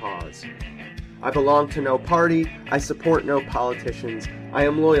for your cause. I belong to no party, I support no politicians, I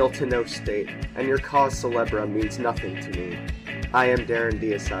am loyal to no state, and your cause célèbre means nothing to me. I am Darren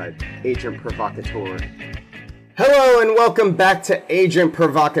Deicide, Agent Provocateur. Hello and welcome back to Agent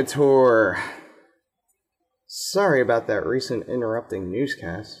Provocateur. Sorry about that recent interrupting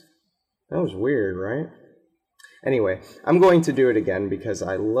newscast. That was weird, right? Anyway, I'm going to do it again because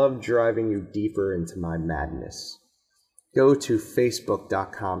I love driving you deeper into my madness. Go to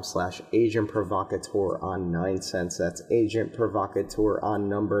facebook.com/Agent Provocateur on 9 cents. That's Agent Provocateur on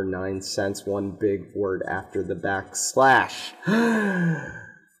number 9 cents. One big word after the backslash.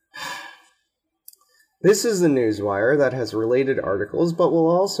 This is the newswire that has related articles, but will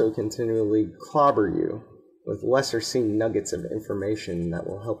also continually clobber you with lesser-seen nuggets of information that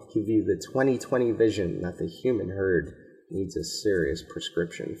will help give you the 2020 vision that the human herd needs a serious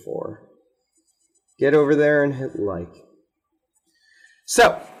prescription for. Get over there and hit like.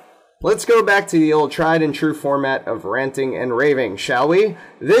 So, let's go back to the old tried and true format of ranting and raving, shall we?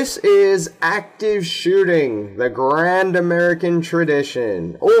 This is active shooting, the grand American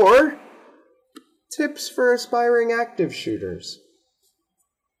tradition, or tips for aspiring active shooters.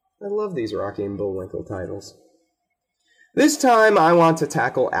 I love these Rocky and Bullwinkle titles. This time I want to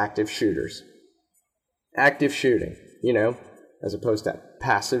tackle active shooters. Active shooting, as opposed to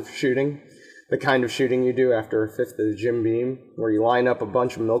passive shooting. The kind of shooting you do after a fifth of the Jim Beam, where you line up a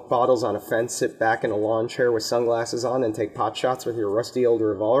bunch of milk bottles on a fence, sit back in a lawn chair with sunglasses on, and take pot shots with your rusty old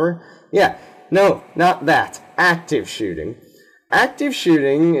revolver. Yeah, no, not that. Active shooting. Active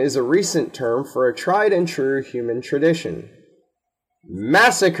shooting is a recent term for a tried and true human tradition.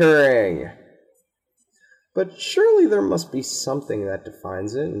 Massacring! But surely there must be something that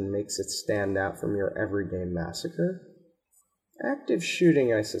defines it and makes it stand out from your everyday massacre. Active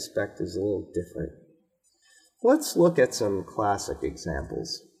shooting, I suspect, is a little different. Let's look at some classic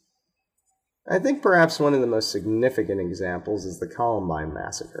examples. I think perhaps one of the most significant examples is the Columbine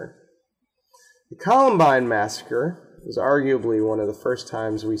Massacre. The Columbine Massacre was arguably one of the first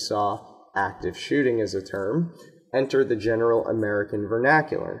times we saw active shooting as a term enter the general American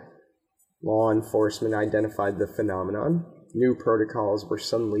vernacular. Law enforcement identified the phenomenon. New protocols were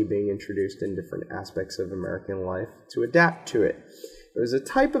suddenly being introduced in different aspects of American life to adapt to it. It was a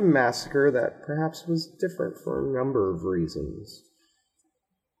type of massacre that perhaps was different for a number of reasons.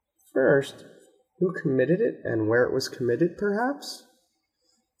 First, who committed it and where it was committed, perhaps?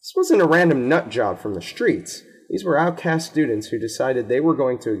 This wasn't a random nut job from the streets. These were outcast students who decided they were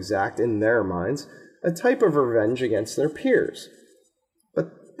going to exact, in their minds, a type of revenge against their peers.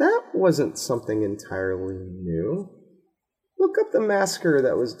 But that wasn't something entirely new. Look up the massacre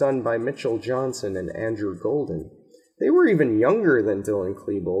that was done by Mitchell Johnson and Andrew Golden. They were even younger than Dylan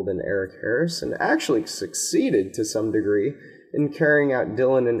Klebold and Eric Harris, and actually succeeded to some degree in carrying out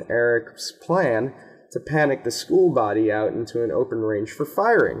Dylan and Eric's plan to panic the school body out into an open range for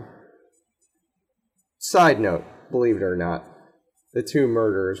firing. Side note, believe it or not, the two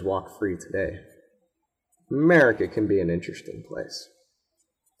murderers walk free today. America can be an interesting place.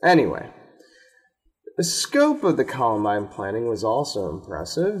 Anyway, the scope of the Columbine planning was also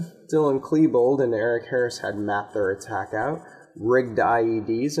impressive. Dylan Klebold and Eric Harris had mapped their attack out, rigged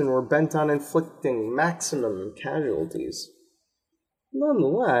IEDs, and were bent on inflicting maximum casualties.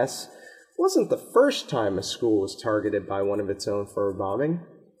 Nonetheless, it wasn't the first time a school was targeted by one of its own for a bombing.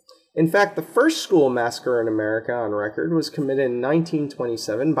 In fact, the first school massacre in America on record was committed in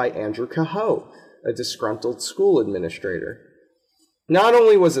 1927 by Andrew Cahoe, a disgruntled school administrator. Not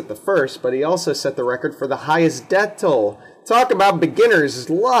only was it the first, but he also set the record for the highest death toll. Talk about beginner's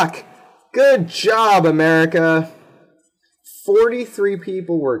luck! Good job, America! 43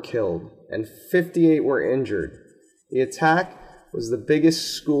 people were killed, and 58 were injured. The attack was the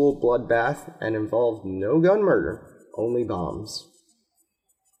biggest school bloodbath and involved no gun murder, only bombs.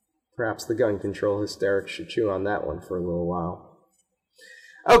 Perhaps the gun control hysterics should chew on that one for a little while.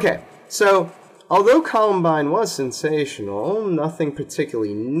 Okay, so although Columbine was sensational, nothing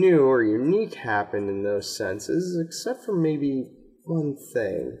particularly new or unique happened in those senses, except for maybe one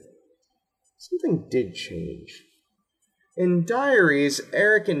thing. Something did change. In diaries,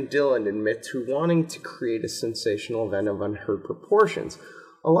 Eric and Dylan admit to wanting to create a sensational event of unheard proportions.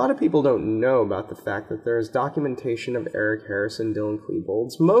 A lot of people don't know about the fact that there is documentation of Eric Harris and Dylan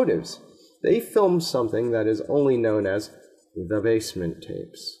Klebold's motives. They filmed something that is only known as the basement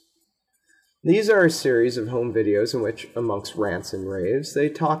tapes. These are a series of home videos in which, amongst rants and raves, they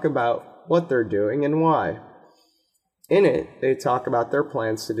talk about what they're doing and why. In it, they talk about their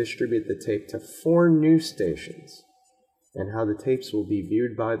plans to distribute the tape to 4 news stations, and how the tapes will be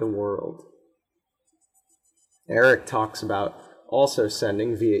viewed by the world. Eric talks about also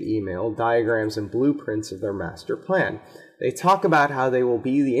sending via email diagrams and blueprints of their master plan. They talk about how they will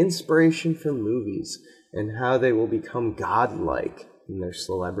be the inspiration for movies, and how they will become godlike in their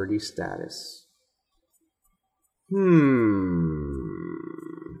celebrity status.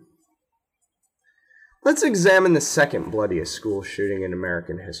 Let's examine the second bloodiest school shooting in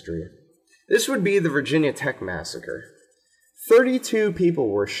American history. This would be the Virginia Tech Massacre. 32 people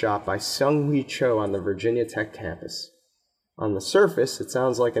were shot by Xlviii Cho on the Virginia Tech campus. On the surface, it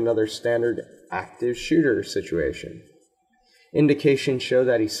sounds like another standard active shooter situation. Indications show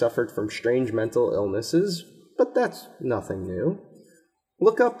that he suffered from strange mental illnesses, but that's nothing new.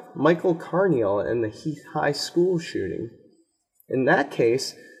 Look up Michael Carneal and the Heath High School shooting. In that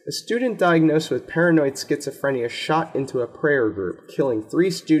case, a student diagnosed with paranoid schizophrenia shot into a prayer group, killing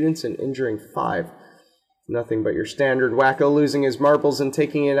 3 students and injuring 5. Nothing but your standard wacko losing his marbles and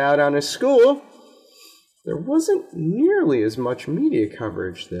taking it out on his school. There wasn't nearly as much media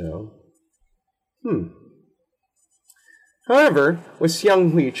coverage, though. However, with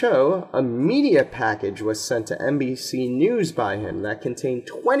Xlviii Cho, a media package was sent to NBC News by him that contained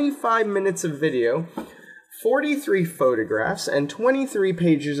 25 minutes of video, 43 photographs, and 23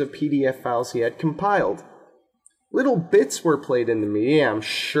 pages of PDF files he had compiled. Little bits were played in the media. I'm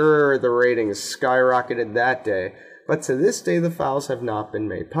sure the ratings skyrocketed that day, but to this day the files have not been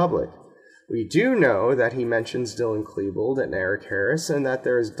made public. We do know that he mentions Dylan Klebold and Eric Harris, and that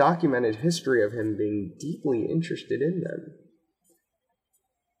there is documented history of him being deeply interested in them.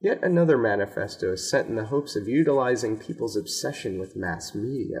 Yet another manifesto is sent in the hopes of utilizing people's obsession with mass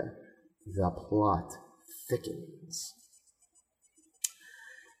media. The plot thickens.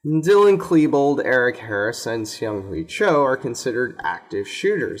 Dylan Klebold, Eric Harris, and Xlviii Cho are considered active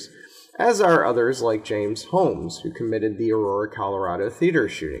shooters, as are others like James Holmes, who committed the Aurora, Colorado theater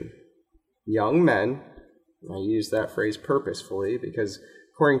shooting. Young men, I use that phrase purposefully because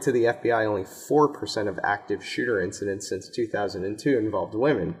according to the FBI, only 4% of active shooter incidents since 2002 involved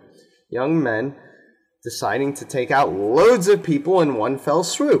women. Young men deciding to take out loads of people in one fell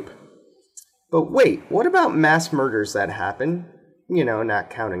swoop. But wait, what about mass murders that happen, not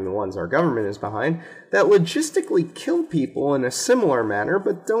counting the ones our government is behind, that logistically kill people in a similar manner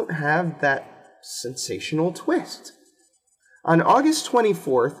but don't have that sensational twist? On August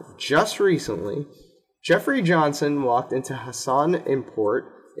 24th, just recently, Jeffrey Johnson walked into Hassan Import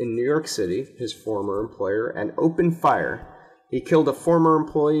in New York City, his former employer, and opened fire. He killed a former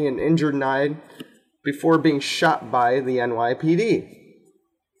employee and injured 9 before being shot by the NYPD.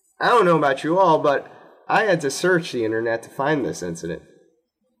 I don't know about you all, but I had to search the internet to find this incident.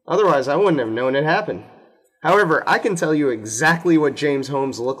 Otherwise, I wouldn't have known it happened. However, I can tell you exactly what James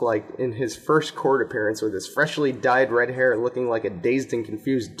Holmes looked like in his first court appearance with his freshly dyed red hair looking like a dazed and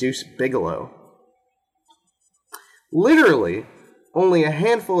confused Deuce Bigalow. Literally, only a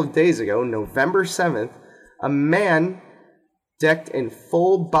handful of days ago, November 7th, a man decked in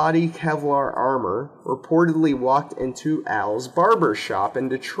full-body Kevlar armor reportedly walked into Al's barber shop in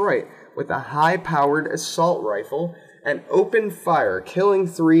Detroit with a high-powered assault rifle and opened fire, killing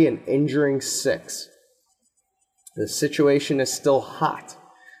 3 and injuring 6. The situation is still hot,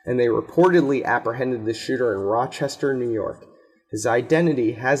 and they reportedly apprehended the shooter in Rochester, New York. His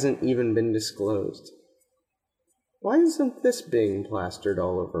identity hasn't even been disclosed. Why isn't this being plastered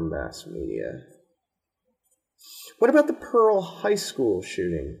all over mass media? What about the Pearl High School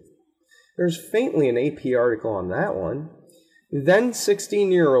shooting? There's faintly an AP article on that one. Then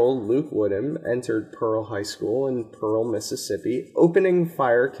 16-year-old Luke Woodham entered Pearl High School in Pearl, Mississippi, opening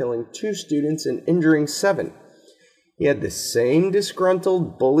fire, killing 2 students and injuring 7. He had the same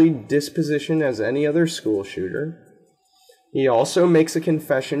disgruntled, bullied disposition as any other school shooter. He also makes a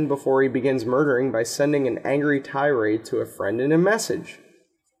confession before he begins murdering by sending an angry tirade to a friend in a message.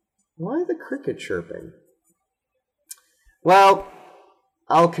 Why the cricket chirping? Well,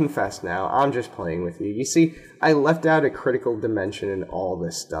 I'll confess now, I'm just playing with you. You see, I left out a critical dimension in all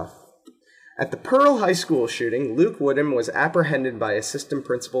this stuff. At the Pearl High School shooting, Luke Woodham was apprehended by Assistant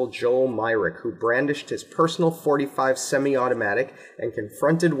Principal Joel Myrick, who brandished his personal .45 semi-automatic and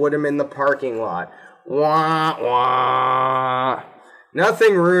confronted Woodham in the parking lot. Wah, wah.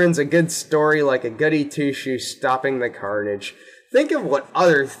 Nothing ruins a good story like a goody two-shoes stopping the carnage. Think of what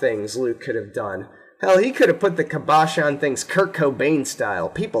other things Luke could have done. Hell, he could have put the kibosh on things Kurt Cobain style.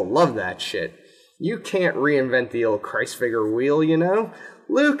 People love that shit. You can't reinvent the old Christ figure wheel, you know?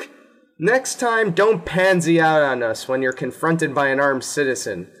 Luke, next time, don't pansy out on us when you're confronted by an armed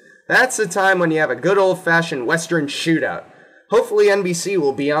citizen. That's the time when you have a good old-fashioned Western shootout. Hopefully NBC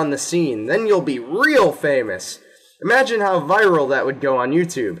will be on the scene. Then you'll be real famous. Imagine how viral that would go on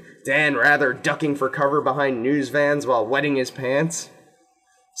YouTube. Dan Rather ducking for cover behind news vans while wetting his pants.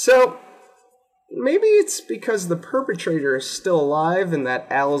 So, maybe it's because the perpetrator is still alive in that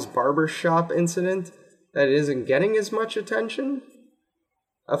Al's barbershop incident that it isn't getting as much attention?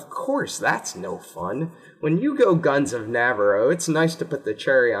 Of course, that's no fun. When you go Guns of Navarro, it's nice to put the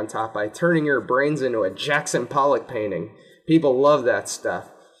cherry on top by turning your brains into a Jackson Pollock painting. People love that stuff.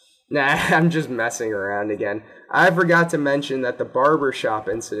 Nah, I'm just messing around again. I forgot to mention that the barbershop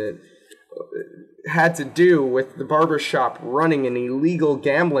incident had to do with the barbershop running an illegal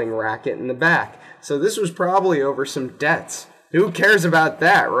gambling racket in the back. So this was probably over some debts. Who cares about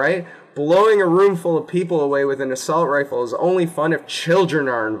that, right? Blowing a room full of people away with an assault rifle is only fun if children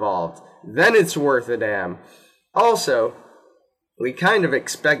are involved. Then it's worth a damn. Also, we kind of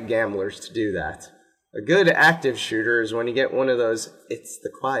expect gamblers to do that. A good active shooter is when you get one of those it's the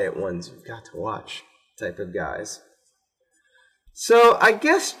quiet ones you've got to watch type of guys. So I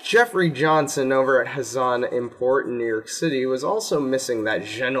guess Jeffrey Johnson over at Hazan Import in New York City was also missing that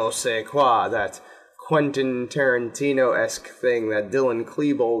je ne sais quoi, that Quentin Tarantino-esque thing that Dylan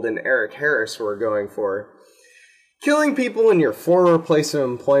Klebold and Eric Harris were going for. Killing people in your former place of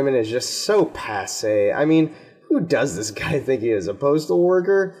employment is just so passé. I mean, who does this guy think he is, a postal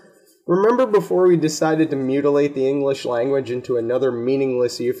worker? Remember before we decided to mutilate the English language into another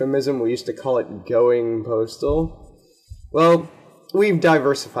meaningless euphemism, we used to call it going postal? Well, we've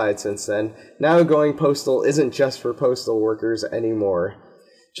diversified since then. Now going postal isn't just for postal workers anymore.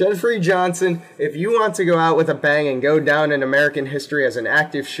 Jeffrey Johnson, if you want to go out with a bang and go down in American history as an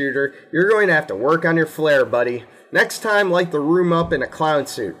active shooter, you're going to have to work on your flair, buddy. Next time, light the room up in a clown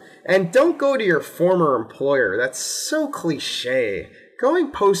suit. And don't go to your former employer. That's so cliche.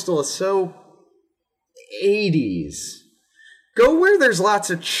 Going postal is so 80s. Go where there's lots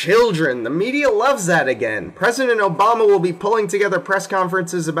of children. The media loves that again. President Obama will be pulling together press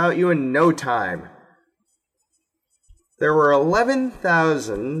conferences about you in no time. There were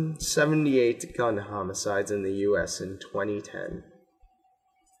 11,078 gun homicides in the U.S. in 2010.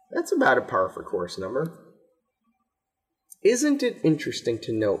 That's about a par for course number. Isn't it interesting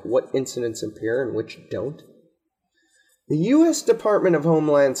to note what incidents appear and which don't? The U.S. Department of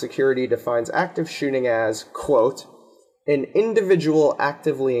Homeland Security defines active shooting as, quote, an individual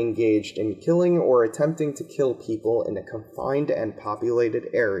actively engaged in killing or attempting to kill people in a confined and populated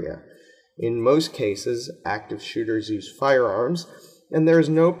area. In most cases, active shooters use firearms, and there is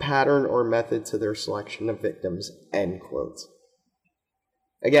no pattern or method to their selection of victims, end quote.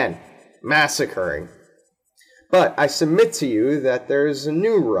 Again, massacring. But I submit to you that there is a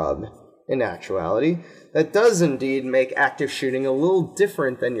new rub, in actuality, that does indeed make active shooting a little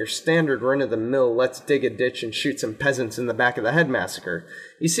different than your standard run-of-the-mill let's dig a ditch and shoot some peasants in the back of the head massacre.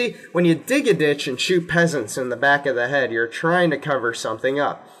 You see, when you dig a ditch and shoot peasants in the back of the head, you're trying to cover something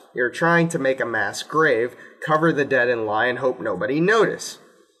up. You're trying to make a mass grave, cover the dead and lie and hope nobody notice.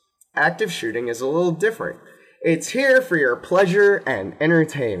 Active shooting is a little different. It's here for your pleasure and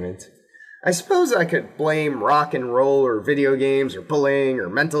entertainment. I suppose I could blame rock and roll or video games or bullying or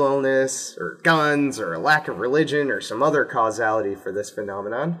mental illness or guns or a lack of religion or some other causality for this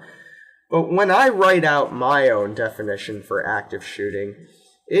phenomenon. But when I write out my own definition for active shooting,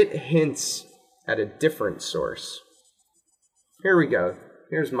 it hints at a different source. Here we go.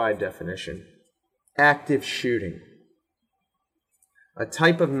 Here's my definition. Active shooting. A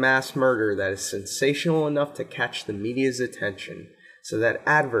type of mass murder that is sensational enough to catch the media's attention so that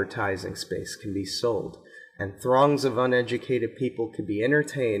advertising space can be sold. and throngs of uneducated people could be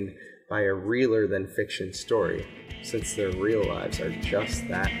entertained by a realer-than-fiction story, since their real lives are just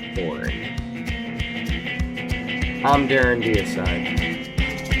that boring. I'm Darren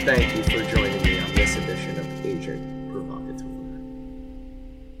Deicide. Thank you for joining me on this edition of Agent Provocateur.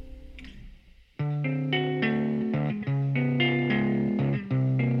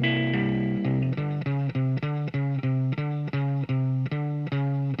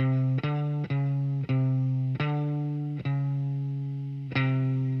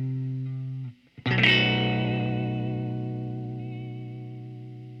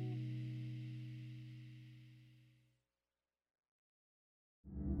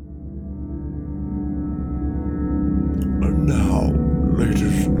 And now,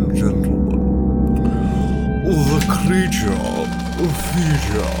 ladies and gentlemen, the creature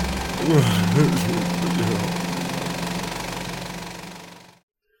feature.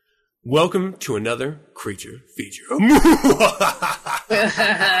 Welcome to another Creature Feature.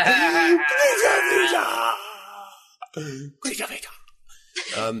 Creature Feature.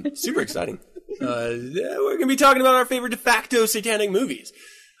 Super exciting. We're going to be talking about our favorite de facto satanic movies.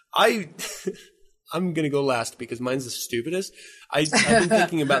 I'm going to go last because mine's the stupidest. I've been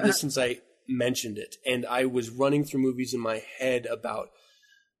thinking about this since I mentioned it, and I was running through movies in my head about,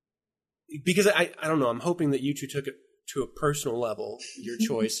 because I don't know, I'm hoping that you two took it to a personal level, your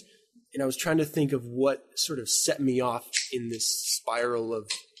choice, and I was trying to think of what sort of set me off in this spiral of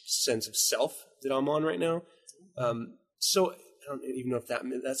sense of self that I'm on right now. So I don't even know if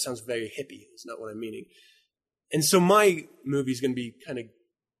that sounds very hippie. It's not what I'm meaning. And so my movie is going to be kind of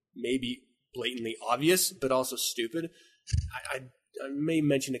maybe blatantly obvious, but also stupid. I may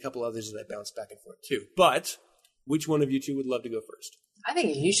mention a couple others that I bounce back and forth too. But which one of you two would love to go first? I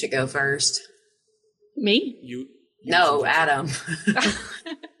think you should go first. Me? You No, Adam.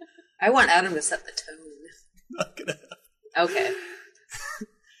 I want Adam to set the tone. Not gonna. Okay.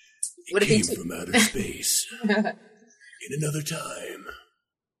 It came from outer space in another time.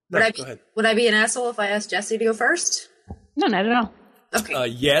 Go ahead. Would I be an asshole if I asked Jesse to go first? No, not at all. Okay.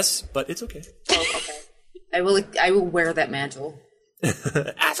 Yes, but it's okay. Oh, okay. I will wear that mantle.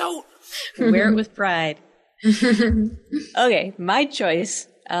 Asshole! Wear it with pride. Okay, my choice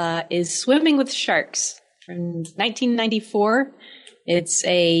is Swimming with Sharks from 1994. It's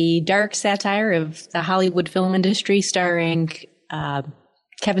a dark satire of the Hollywood film industry starring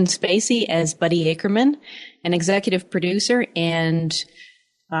Kevin Spacey as Buddy Ackerman, an executive producer, and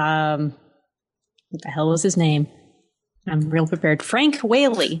what the hell was his name? I'm real prepared. Frank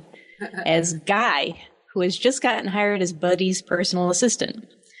Whaley as Guy, who has just gotten hired as Buddy's personal assistant.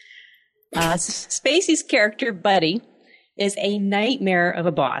 Spacey's character, Buddy, is a nightmare of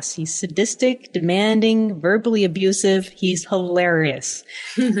a boss. He's sadistic, demanding, verbally abusive. He's hilarious.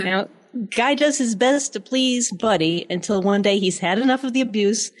 Now, Guy does his best to please Buddy until one day he's had enough of the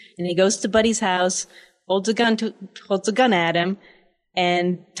abuse, and he goes to Buddy's house, holds a gun at him,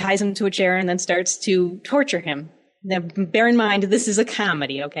 and ties him to a chair, and then starts to torture him. Now, bear in mind, this is a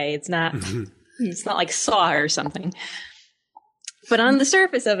comedy, okay? It's not like Saw or something. But on the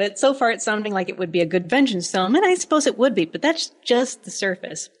surface of it, so far it's sounding like it would be a good vengeance film, and I suppose it would be, but that's just the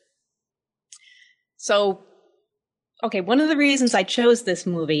surface. So, okay, one of the reasons I chose this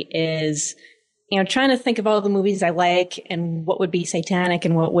movie is, trying to think of all the movies I like and what would be satanic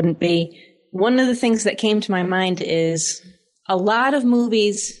and what wouldn't be. One of the things that came to my mind is a lot of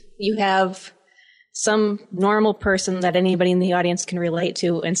movies you have some normal person that anybody in the audience can relate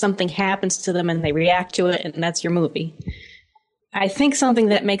to, and something happens to them and they react to it, and that's your movie. I think something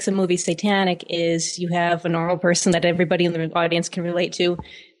that makes a movie satanic is you have a normal person that everybody in the audience can relate to,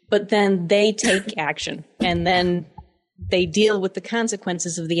 but then they take action, and then they deal with the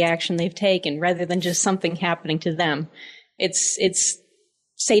consequences of the action they've taken rather than just something happening to them. It's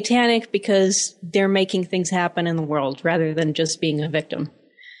satanic because they're making things happen in the world rather than just being a victim.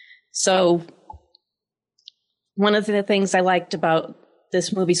 So one of the things I liked about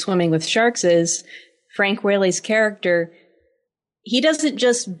this movie, Swimming with Sharks, is Frank Whaley's character. He doesn't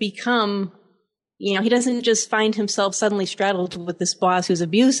just become, he doesn't just find himself suddenly straddled with this boss who's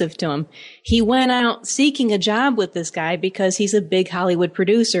abusive to him. He went out seeking a job with this guy because he's a big Hollywood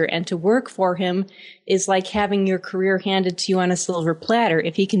producer, and to work for him is like having your career handed to you on a silver platter.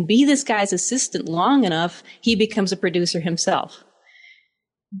 If he can be this guy's assistant long enough, he becomes a producer himself.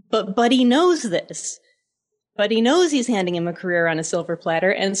 But Buddy knows this. But he knows he's handing him a career on a silver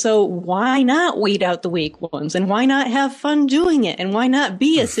platter, and so why not weed out the weak ones? And why not have fun doing it? And why not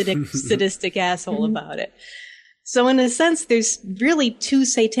be a sadistic asshole about it? So in a sense, there's really two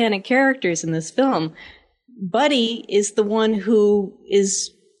satanic characters in this film. Buddy is the one who is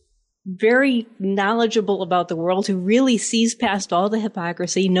very knowledgeable about the world, who really sees past all the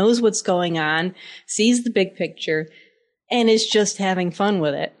hypocrisy, knows what's going on, sees the big picture, and is just having fun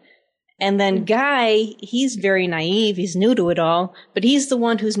with it. And then Guy, he's very naive, he's new to it all, but he's the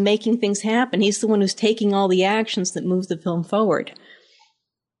one who's making things happen. He's the one who's taking all the actions that move the film forward.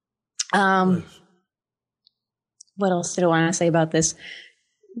 What else did I want to say about this?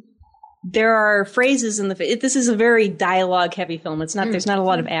 There are phrases in this is a very dialogue heavy film. There's not a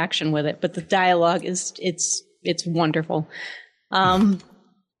lot of action with it, but the dialogue it's wonderful.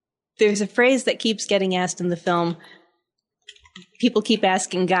 There's a phrase that keeps getting asked in the film. People keep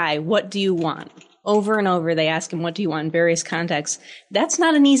asking Guy, "What do you want?" Over and over, they ask him, "What do you want?" in various contexts. That's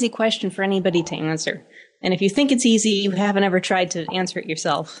not an easy question for anybody to answer. And if you think it's easy, you haven't ever tried to answer it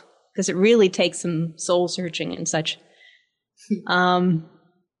yourself, because it really takes some soul searching and such.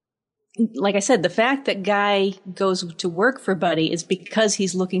 Like I said, the fact that Guy goes to work for Buddy is because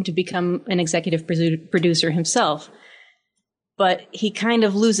he's looking to become an executive producer himself. But he kind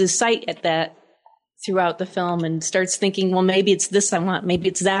of loses sight at that throughout the film and starts thinking, well, maybe it's this I want, maybe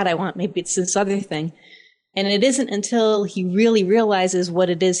it's that I want, maybe it's this other thing. And it isn't until he really realizes what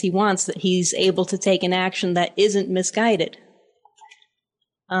it is he wants that he's able to take an action that isn't misguided.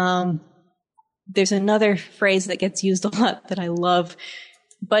 There's another phrase that gets used a lot that I love.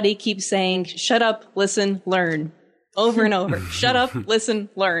 Buddy keeps saying, "Shut up, listen, learn," over and over. Shut up, listen,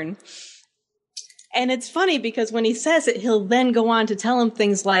 learn. And it's funny because when he says it, he'll then go on to tell him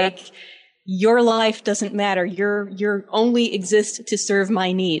things like, "Your life doesn't matter. You're only exist to serve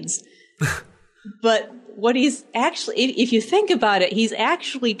my needs." But what he's actually, if you think about it, he's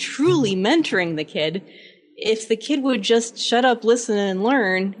actually truly mentoring the kid. If the kid would just shut up, listen, and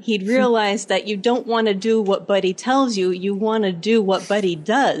learn, he'd realize that you don't want to do what Buddy tells you. You want to do what Buddy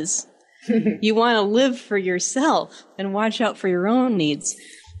does. You want to live for yourself and watch out for your own needs.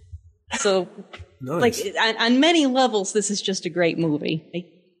 So, nice. Like, on many levels, this is just a great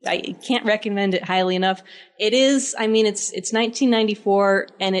movie. I can't recommend it highly enough. It is, I mean, it's 1994,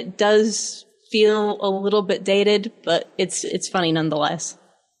 and it does feel a little bit dated, but it's funny nonetheless.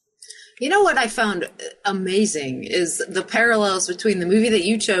 You know what I found amazing is the parallels between the movie that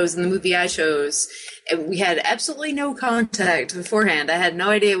you chose and the movie I chose. And we had absolutely no contact beforehand. I had no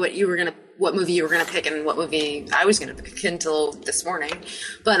idea what movie you were gonna pick and what movie I was gonna pick until this morning.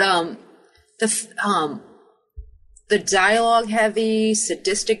 But the dialogue heavy,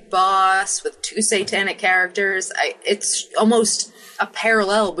 sadistic boss with two satanic characters. It's almost a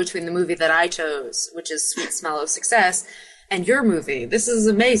parallel between the movie that I chose, which is Sweet Smell of Success, and your movie. This is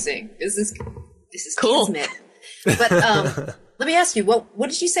amazing. This is cool. Kismet. But let me ask you, what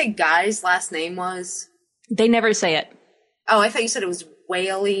did you say Guy's last name was? They never say it. Oh, I thought you said it was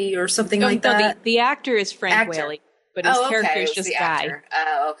Whaley or something like that. The actor is Frank Whaley, but his character is just Guy.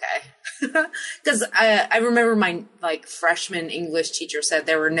 Oh, okay. Because I remember my freshman English teacher said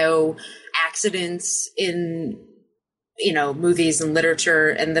there were no accidents in movies and literature,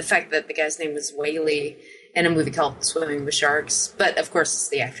 and the fact that the guy's name was Whaley in a movie called Swimming with Sharks. But, of course, it's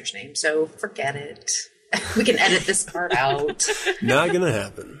the actor's name, so forget it. We can edit this part out. Not gonna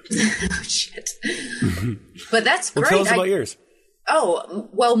happen. Oh, shit. But that's great. Well, tell us about yours. Oh,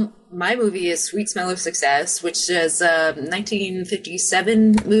 well, my movie is Sweet Smell of Success, which is a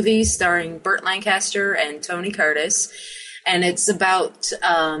 1957 movie starring Burt Lancaster and Tony Curtis. And it's about...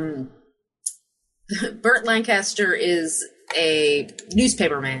 Burt Lancaster is a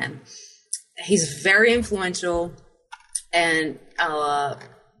newspaperman. He's very influential, and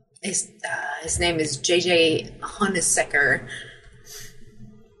his name is J.J. Hunsaker.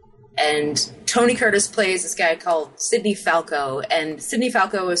 And Tony Curtis plays this guy called Sidney Falco, and Sidney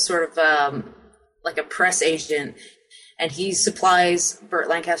Falco is sort of like a press agent, and he supplies Burt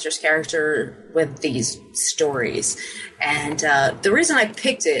Lancaster's character with these stories. And the reason I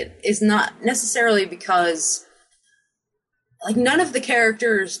picked it is not necessarily because, none of the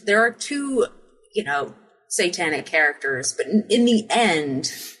characters, there are two, satanic characters, but in the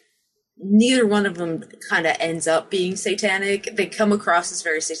end, neither one of them kind of ends up being satanic. They come across as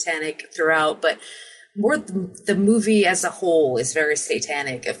very satanic throughout, but more the movie as a whole is very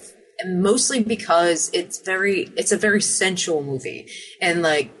satanic. And mostly because it's a very sensual movie, and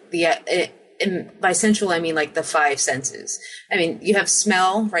and by sensual I mean the five senses. I mean, you have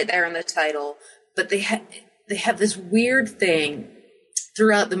smell right there in the title, but they have this weird thing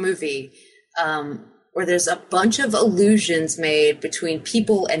throughout the movie where there's a bunch of allusions made between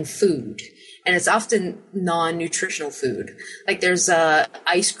people and food. And it's often non-nutritional food. There's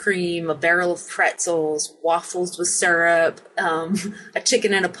ice cream, a barrel of pretzels, waffles with syrup, a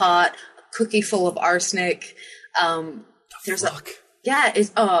chicken in a pot, a cookie full of arsenic. There's Yeah,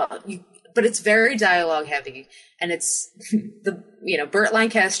 but it's very dialogue heavy, and it's Burt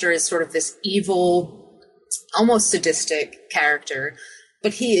Lancaster is sort of this evil, almost sadistic character,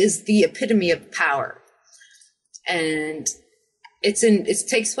 but he is the epitome of power, and it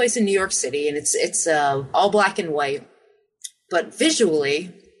takes place in New York City, and it's all black and white, but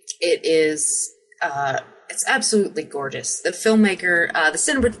visually it is it's absolutely gorgeous. The filmmaker, the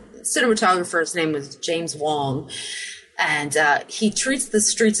cinematographer's name was James Wong. And he treats the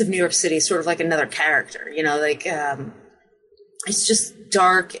streets of New York City sort of like another character, it's just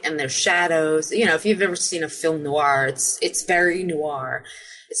dark and there's shadows. If you've ever seen a film noir, it's very noir.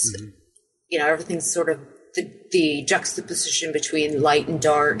 It's, everything's sort of the juxtaposition between light and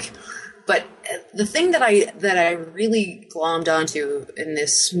dark. But the thing that I really glommed onto in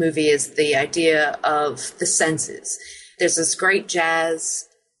this movie is the idea of the senses. There's this great jazz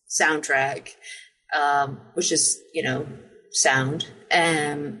soundtrack, which is, sound,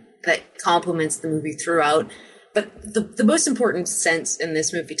 that complements the movie throughout. But the most important sense in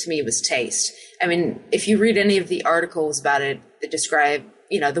this movie to me was taste. I mean, if you read any of the articles about it, they describe,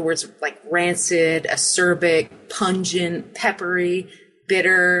 the words like rancid, acerbic, pungent, peppery,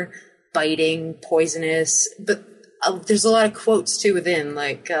 bitter, biting, poisonous. But there's a lot of quotes too within,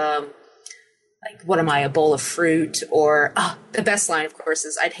 like what am I, a bowl of fruit? Or the best line, of course,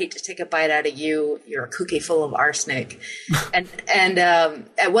 is I'd hate to take a bite out of you. You're a cookie full of arsenic. and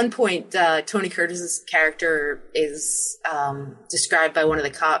at one point, Tony Curtis's character is described by one of the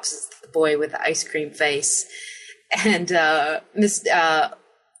cops as the boy with the ice cream face. And Miss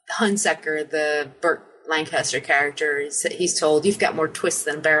Hunsaker, the Burt Lancaster character, he's told, you've got more twists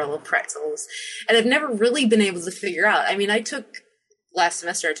than a barrel of pretzels. And I've never really been able to figure out. I mean, last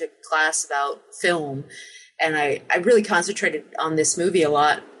semester I took a class about film, and I really concentrated on this movie a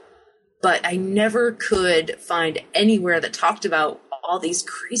lot, but I never could find anywhere that talked about all these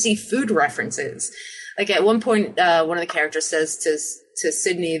crazy food references. Like at one point, one of the characters says to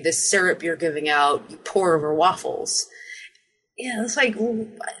Sydney, this syrup you're giving out, you pour over waffles. Yeah, it's like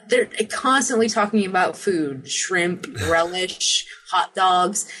they're constantly talking about food, shrimp, relish, hot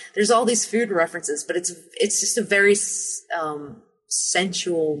dogs. There's all these food references, but it's just a very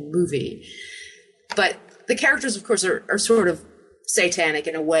sensual movie. But the characters, of course, are sort of satanic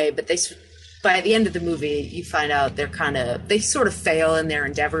in a way, but by the end of the movie, you find out they sort of fail in their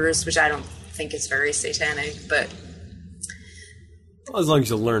endeavors, which I don't think is very satanic, but as long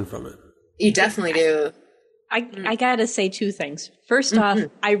as you learn from it. You definitely do. I gotta say two things. First off,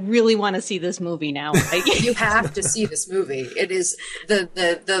 I really want to see this movie now. You have to see this movie. It is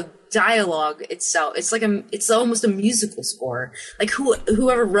the dialogue itself. It's almost a musical score. Like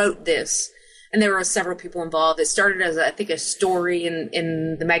whoever wrote this, and there were several people involved. It started as I think a story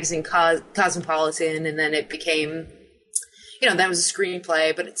in the magazine Cosmopolitan, and then it became, that was a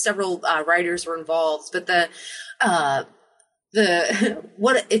screenplay. But several writers were involved. But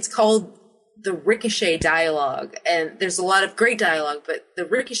what it's called. The ricochet dialogue, and there's a lot of great dialogue, but the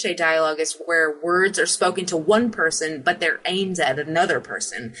ricochet dialogue is where words are spoken to one person, but they're aimed at another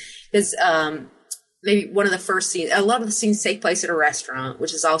person. Because maybe one of the first scenes, a lot of the scenes take place at a restaurant,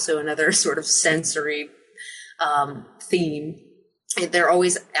 which is also another sort of sensory theme. They're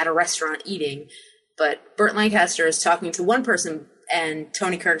always at a restaurant eating, but Burt Lancaster is talking to one person, and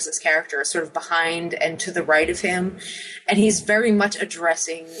Tony Curtis's character is sort of behind and to the right of him. And he's very much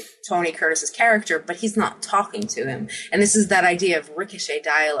addressing Tony Curtis's character, but he's not talking to him. And this is that idea of ricochet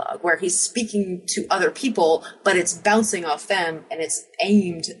dialogue, where he's speaking to other people, but it's bouncing off them, and it's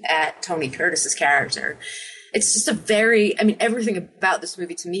aimed at Tony Curtis's character. It's just everything about this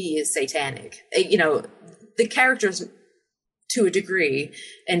movie to me is satanic. The characters, to a degree,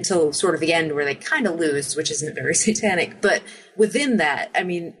 until sort of the end where they kind of lose, which isn't very satanic. But within that,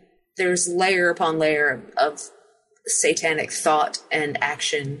 there's layer upon layer of satanic thought and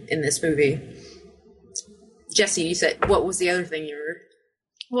action in this movie. Jesse, you said, what was the other thing you were...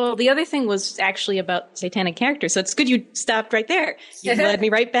 Well, the other thing was actually about satanic characters, so it's good you stopped right there. You led me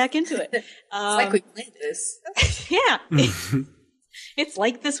right back into it. It's like we planned this. Yeah. It's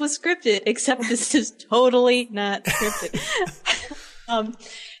like this was scripted, except this is totally not scripted.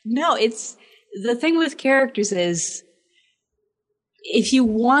 No, it's the thing with characters is if you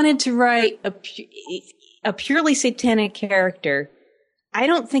wanted to write a purely satanic character, I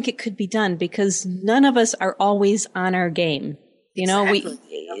don't think it could be done because none of us are always on our game. Exactly.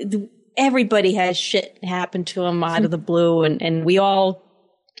 Everybody has shit happen to them out of the blue, and we all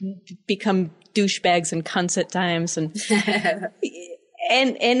become douchebags and cunts at times, and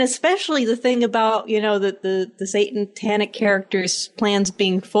especially the thing about the satanic character's plans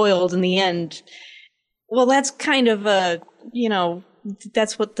being foiled in the end. Well, that's kind of a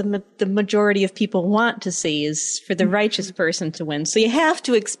that's what the majority of people want to see, is for the righteous person to win. So you have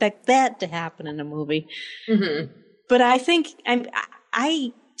to expect that to happen in a movie. Mm-hmm. But I think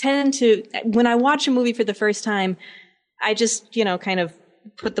I tend to, when I watch a movie for the first time, I just, kind of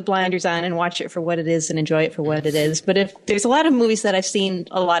put the blinders on and watch it for what it is and enjoy it for what it is. But if there's a lot of movies that I've seen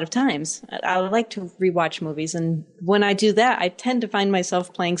a lot of times, I like to rewatch movies. And when I do that, I tend to find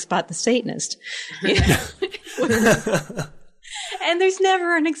myself playing Spot the Satanist. And there's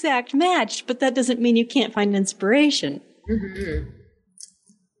never an exact match, but that doesn't mean you can't find inspiration. Mm-hmm.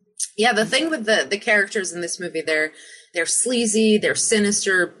 Yeah, the thing with the characters in this movie, they're sleazy, they're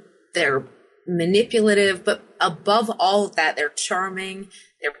sinister, they're manipulative, but above all of that, they're charming,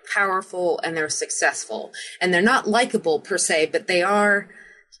 they're powerful, and they're successful. And they're not likable per se, but they are,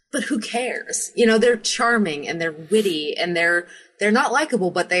 but who cares? They're charming and they're witty, and they're not likable,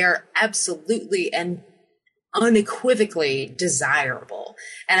 but they are absolutely and unequivocally desirable.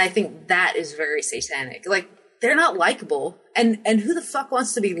 And I think that is very satanic. Like, they're not likable, and who the fuck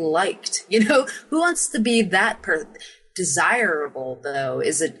wants to be liked? Who wants to be that desirable, though,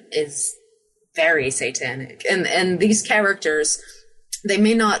 is very satanic. And these characters, they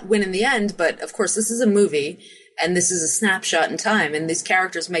may not win in the end, but of course this is a movie and this is a snapshot in time, and these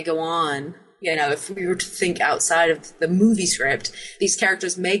characters may go on. If we were to think outside of the movie script, these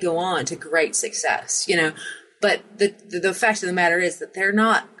characters may go on to great success, but the fact of the matter is that they're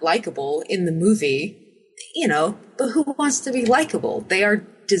not likable in the movie, but who wants to be likable? They are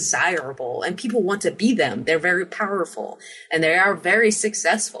desirable, and people want to be them. They're very powerful, and they are very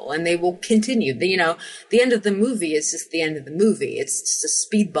successful, and they will continue. The end of the movie is just the end of the movie. It's just a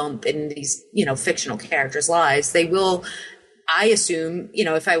speed bump in these, fictional characters' lives. They will, I assume,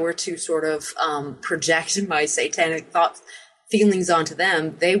 if I were to sort of project my satanic feelings onto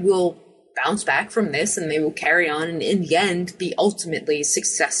them, they will bounce back from this, and they will carry on, and in the end be ultimately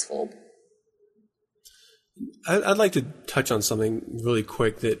successful. I'd like to touch on something really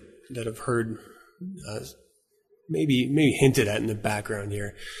quick that I've heard maybe hinted at in the background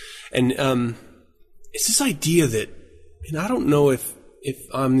here. And it's this idea that, and I don't know if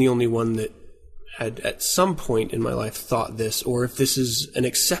I'm the only one that had at some point in my life thought this, or if this is an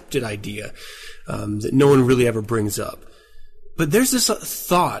accepted idea that no one really ever brings up. But there's this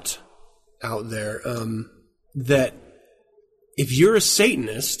thought out there that if you're a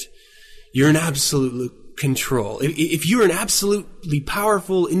Satanist, you're in absolute control. If you're an absolutely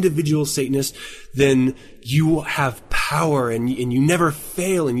powerful individual Satanist, then you have power and you never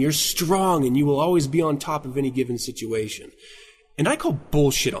fail, and you're strong, and you will always be on top of any given situation. And I call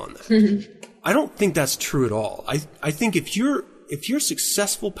bullshit on that. I don't think that's true at all. I think if you're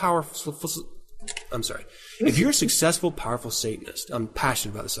successful, powerful, if you're a successful, powerful Satanist, I'm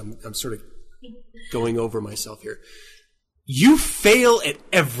passionate about this. I'm sort of going over myself here. You fail at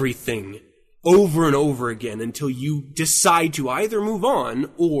everything over and over again until you decide to either move on,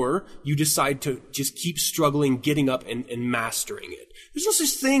 or you decide to just keep struggling, getting up and mastering it. There's no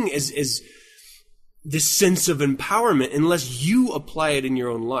such thing as this sense of empowerment unless you apply it in your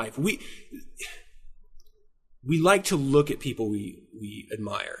own life. We like to look at people we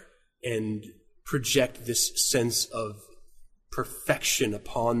admire and project this sense of perfection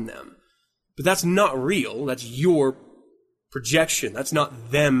upon them. But that's not real. That's your projection. That's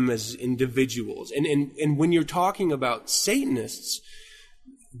not them as individuals. And when you're talking about Satanists,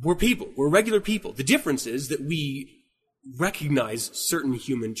 we're people. We're regular people. The difference is that we recognize certain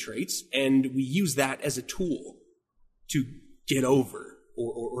human traits, and we use that as a tool to get over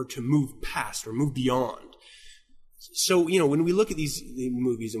or to move past or move beyond. So, when we look at these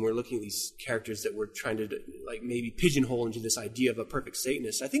movies and we're looking at these characters that we're trying to maybe pigeonhole into this idea of a perfect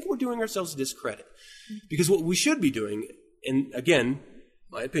Satanist, I think we're doing ourselves a discredit. Because what we should be doing, and again,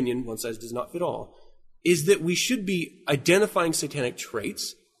 my opinion, one size does not fit all, is that we should be identifying satanic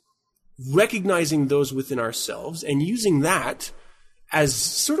traits, recognizing those within ourselves, and using that as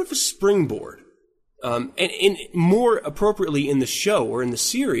sort of a springboard. And more appropriately in the show or in the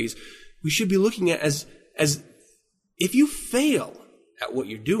series, we should be looking at as if you fail at what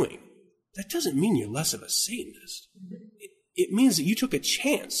you're doing, that doesn't mean you're less of a Satanist. It means that you took a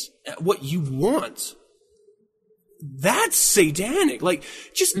chance at what you want. That's satanic.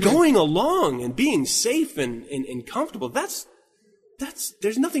 Just going along and being safe and comfortable, that's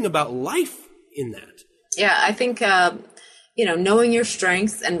there's nothing about life in that. Yeah, I think, knowing your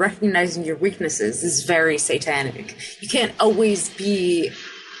strengths and recognizing your weaknesses is very satanic. You can't always be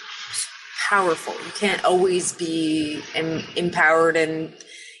powerful. You can't always be empowered, and,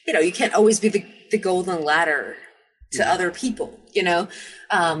 you can't always be the golden ladder to other people,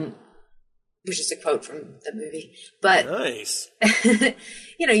 which is a quote from the movie. But Nice.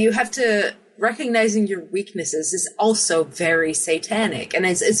 you have to recognizing your weaknesses is also very satanic, and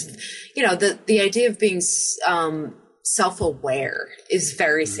it's the idea of being self-aware is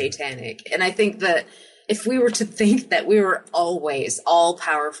very satanic. And I think that if we were to think that we were always all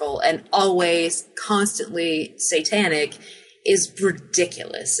powerful and always constantly satanic is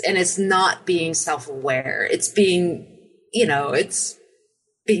ridiculous. And it's not being self-aware. It's being, it's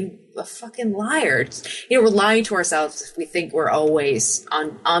being a fucking liar. We're lying to ourselves if we think we're always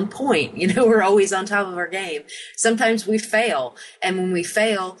on point. We're always on top of our game. Sometimes we fail. And when we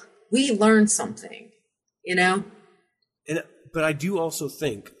fail, we learn something, But I do also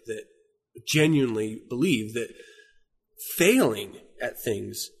think that, genuinely believe that failing at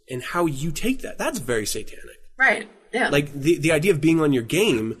things and how you take that's very satanic. Right. Yeah. Like the idea of being on your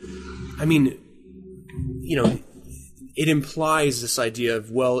game, I mean, it implies this idea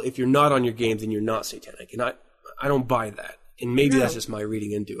of, well, if you're not on your game, then you're not satanic. And I don't buy that. And maybe that's just my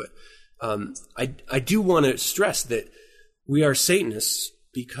reading into it. I do want to stress that we are Satanists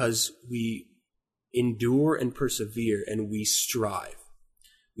because we endure and persevere, and we strive.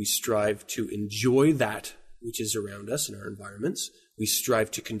 We strive to enjoy that which is around us in our environments. We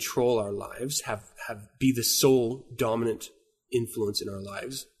strive to control our lives, be the sole dominant influence in our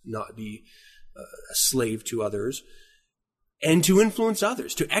lives, not be a slave to others, and to influence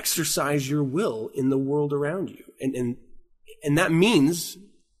others, to exercise your will in the world around you. And that means,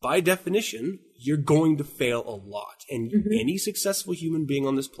 by definition, you're going to fail a lot. And any successful human being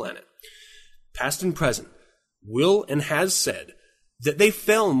on this planet, past and present, will and has said that they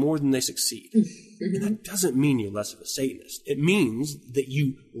fail more than they succeed. And that doesn't mean you're less of a Satanist. It means that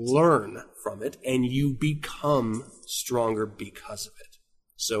you learn from it and you become stronger because of it.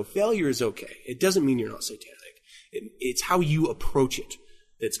 So failure is okay. It doesn't mean you're not satanic. It's how you approach it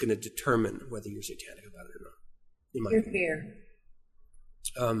that's going to determine whether you're satanic about it or not. In my opinion.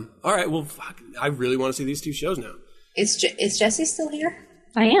 All right. Well, fuck, I really want to see these two shows now. Is Jesse still here?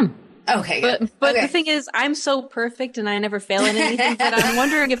 I am. Okay, but the thing is, I'm so perfect and I never fail at anything that I'm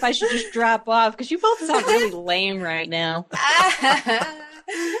wondering if I should just drop off, because you both sound really lame right now. I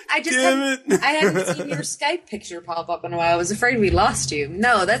haven't seen your Skype picture pop up in a while. I was afraid we lost you.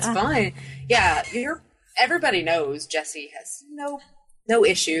 No, that's fine. Yeah, everybody knows Jesse has no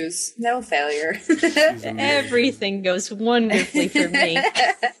issues, no failure. Everything goes wonderfully for me.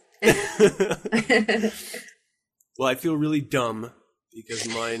 Well, I feel really dumb, because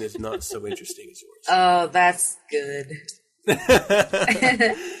mine is not so interesting as yours. Oh, that's good.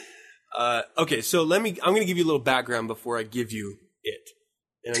 Okay, so I'm going to give you a little background before I give you it.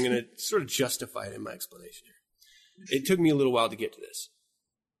 And I'm going to sort of justify it in my explanation here. It took me a little while to get to this.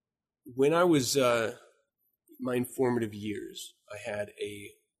 When I was my informative years, I had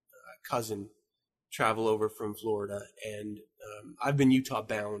a cousin travel over from Florida, and I've been Utah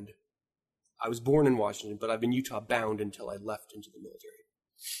bound. I was born in Washington, but I've been Utah bound until I left into the military.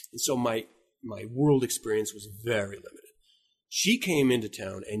 And so my world experience was very limited. She came into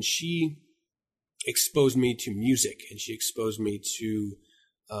town and she exposed me to music, and she exposed me to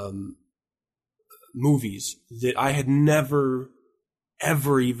movies that I had never,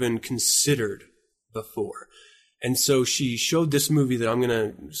 ever even considered before. And so she showed this movie that I'm going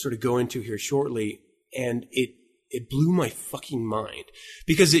to sort of go into here shortly, and it blew my fucking mind,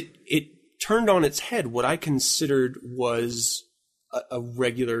 because it turned on its head what I considered was a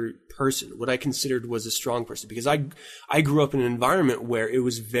regular person, what I considered was a strong person, because I grew up in an environment where it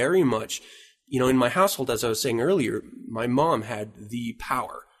was very much, in my household, as I was saying earlier, my mom had the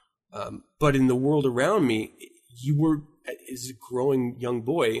power. But in the world around me, you were, as a growing young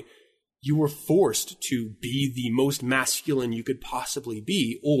boy, you were forced to be the most masculine you could possibly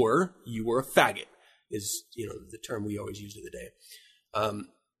be, or you were a faggot, is, the term we always used in the day.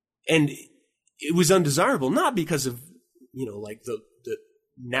 And it was undesirable, not because of, like the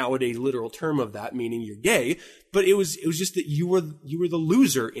nowadays literal term of that, meaning you're gay, but it was just that you were the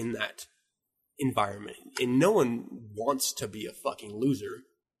loser in that environment, and no one wants to be a fucking loser.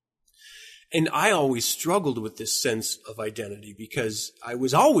 And I always struggled with this sense of identity, because I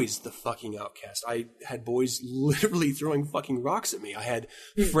was always the fucking outcast. I had boys literally throwing fucking rocks at me. I had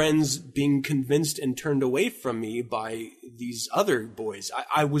friends being convinced and turned away from me by these other boys.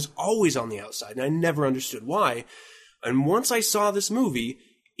 I was always on the outside, and I never understood why. And once I saw this movie,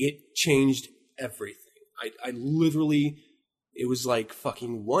 it changed everything. I literally, it was like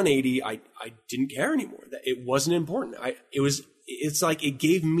fucking 180. I didn't care anymore. It wasn't important. It's like it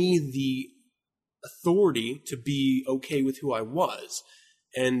gave me the authority to be okay with who I was.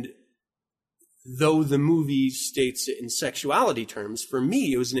 And though the movie states it in sexuality terms, for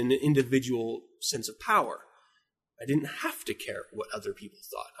me, it was an individual sense of power. I didn't have to care what other people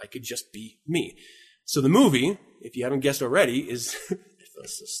thought. I could just be me. So the movie, if you haven't guessed already, is it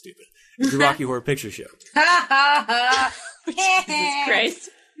feels so stupid. It's the Rocky Horror Picture Show. Jesus Christ.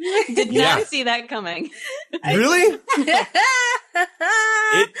 Did not see that coming. Really?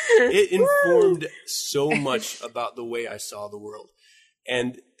 It informed so much about the way I saw the world.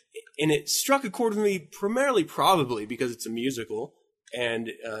 And it struck a chord with me primarily probably because it's a musical.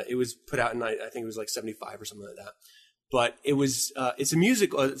 And it was put out in, I think it was like 75 or something like that. But it's a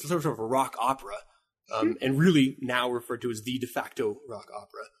musical, it's sort of a rock opera. And really now referred to as the de facto rock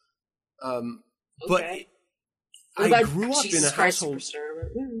opera. But I grew up in a household.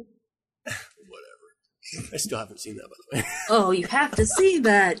 Whatever. I still haven't seen that, by the way. Oh, you have to see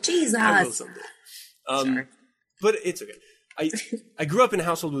that. Jesus. I will someday. But it's okay. I grew up in a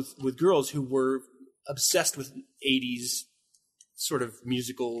household with girls who were obsessed with 80s sort of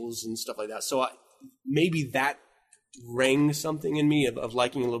musicals and stuff like that. So maybe that rang something in me of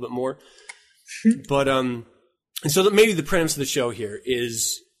liking a little bit more. But and so maybe the premise of the show here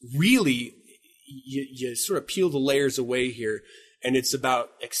is really you sort of peel the layers away here, and it's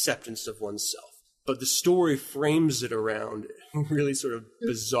about acceptance of oneself. But the story frames it around a really sort of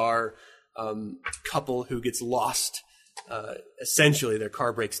bizarre couple who gets lost. Essentially, their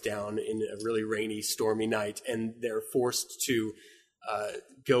car breaks down in a really rainy, stormy night, and they're forced to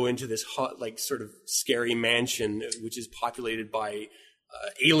go into this hot, like sort of scary mansion, which is populated by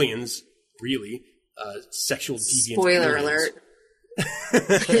aliens. Really, sexual deviant. Spoiler aliens. alert.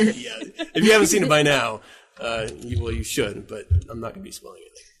 Yeah, if you haven't seen it by now, you should. But I'm not going to be spoiling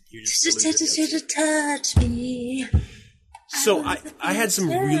anything. You just touch me. So I had some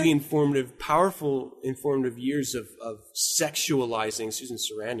really powerful informative years of sexualizing Susan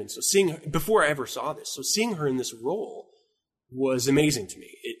Sarandon. So seeing her, before I ever saw this, so seeing her in this role was amazing to me.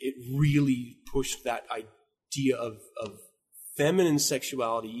 It really pushed that idea of feminine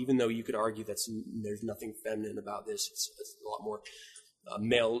sexuality, even though you could argue there's nothing feminine about this. It's a lot more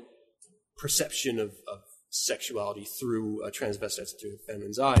male perception of sexuality through transvestites through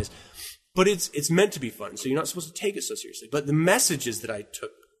feminine's eyes. But it's meant to be fun, so you're not supposed to take it so seriously. But the messages that I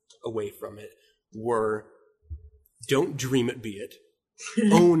took away from it were, don't dream it, be it.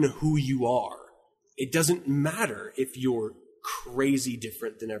 Own who you are. It doesn't matter if you're crazy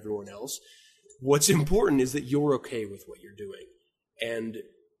different than everyone else. What's important is that you're okay with what you're doing. And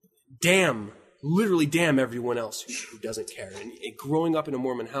literally damn everyone else who doesn't care. And growing up in a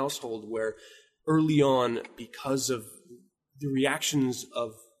Mormon household where early on, because of the reactions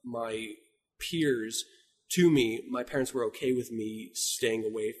of my peers to me, my parents were okay with me staying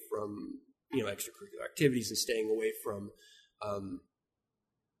away from, extracurricular activities and staying away from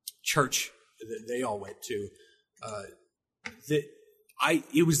church that they all went to.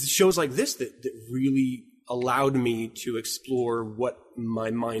 It was shows like this that really allowed me to explore what my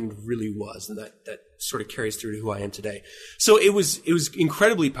mind really was, and that sort of carries through to who I am today. So it was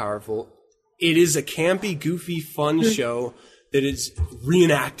incredibly powerful. It is a campy, goofy, fun show that is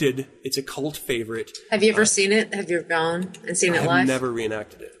reenacted. It's a cult favorite. Have you ever seen it? Have you gone and seen it live? I've never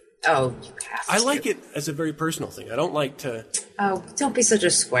reenacted it. Oh, you have to. I like it as a very personal thing. I don't like to... Oh, don't be such a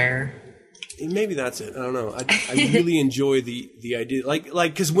square. Maybe that's it. I don't know. I really enjoy the idea. Like,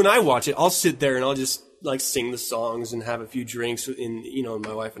 because when I watch it, I'll sit there and I'll just sing the songs and have a few drinks.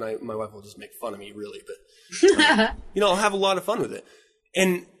 My wife will just make fun of me, really. But, I'll have a lot of fun with it.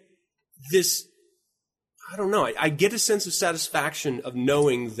 And this... I don't know. I get a sense of satisfaction of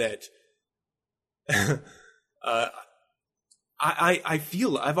knowing that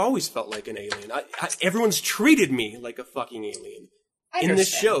I've always felt like an alien. Everyone's treated me like a fucking alien. In this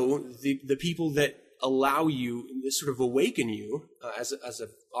show, the people that allow you, sort of awaken you as an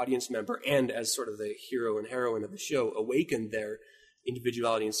audience member and as sort of the hero and heroine of the show, awaken their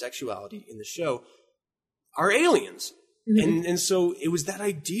individuality and sexuality in the show, are aliens. Mm-hmm. And so it was that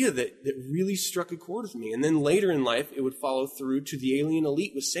idea that really struck a chord with me. And then later in life, it would follow through to the alien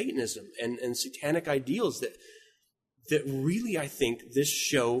elite with Satanism and satanic ideals that really, I think, this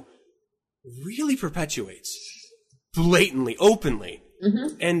show really perpetuates blatantly, openly.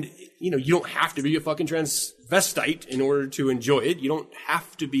 Mm-hmm. And, you don't have to be a fucking transvestite in order to enjoy it. You don't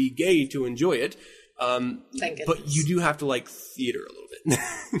have to be gay to enjoy it. But you do have to like theater a little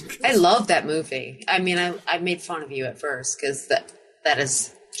bit. I love that movie. I mean, I made fun of you at first because that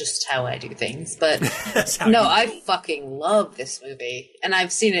is just how I do things. But no, I fucking love this movie, and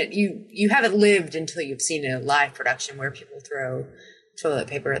I've seen it. You haven't lived until you've seen a live production where people throw toilet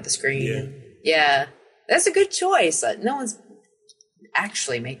paper at the screen. Yeah, that's a good choice. No one's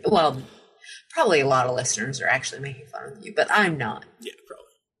actually making. Well, Probably a lot of listeners are actually making fun of you, but I'm not. Yeah,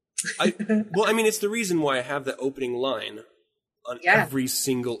 probably. Well, I mean, it's the reason why I have the opening line on every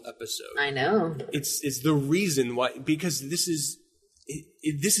single episode. I know. It's the reason why, because this is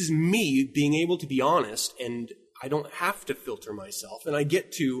me being able to be honest, and I don't have to filter myself, and I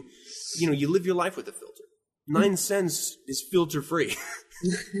get to, you live your life with a filter. 9 cents is filter free.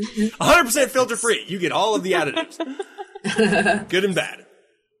 100% filter free. You get all of the additives, good and bad.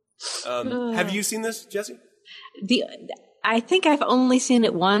 Have you seen this, Jesse? I think I've only seen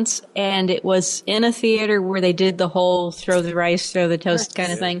it once, and it was in a theater where they did the whole throw the rice, throw the toast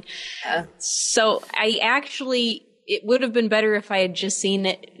kind of thing. Yeah. So it would have been better if I had just seen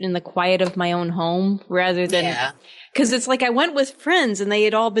it in the quiet of my own home rather than, because it's like I went with friends and they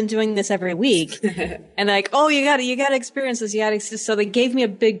had all been doing this every week, and like, oh, you got to experience this, so they gave me a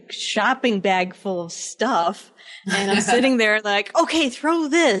big shopping bag full of stuff. And I'm sitting there like, okay, throw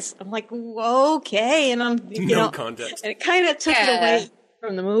this. I'm like, okay. And I'm, no context. And it kind of took it away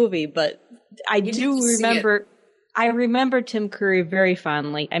from the movie, but I remember Tim Curry very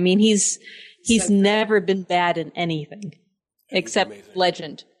fondly. I mean, he's never been bad in anything except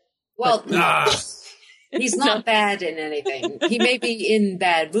Legend. Well, he's not bad in anything. He may be in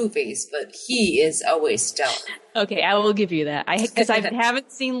bad movies, but he is always stellar. Okay, I will give you that. Because I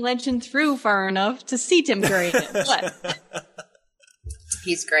haven't seen Legend through far enough to see Tim Curry in it. But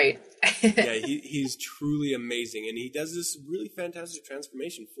he's great. Yeah, he's truly amazing, and he does this really fantastic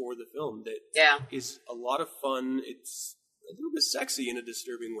transformation for the film that is a lot of fun. It's a little bit sexy in a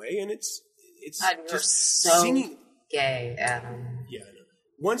disturbing way, and it's just so singing. Gay, Adam. Yeah, I know.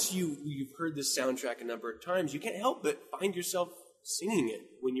 Once you've heard this soundtrack a number of times, you can't help but find yourself singing it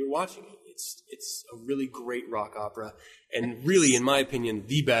when you're watching it. It's a really great rock opera, and really, in my opinion,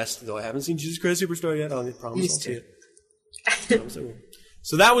 the best. Though I haven't seen Jesus Christ Superstar yet, I promise I'll see it.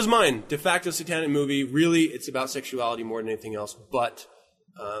 So that was mine. De facto satanic movie. Really, it's about sexuality more than anything else, but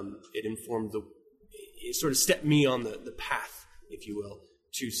it informed it sort of stepped me on the path, if you will,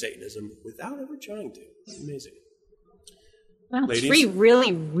 to Satanism without ever trying to. It's amazing. Wow, Ladies? 3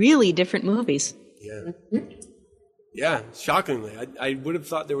 really, really different movies. Yeah. Yeah, shockingly. I would have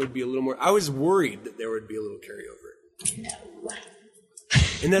thought there would be a little more. I was worried that there would be a little carryover. No.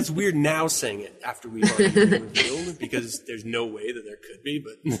 And that's weird now saying it after we've already revealed, because there's no way that there could be,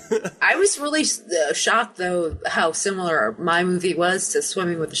 but... I was really shocked, though, how similar my movie was to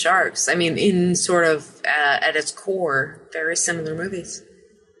Swimming with the Sharks. I mean, in sort of, at its core, very similar movies.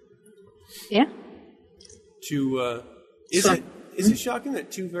 Yeah. Is it shocking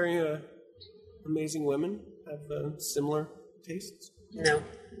that two very amazing women have similar tastes? No,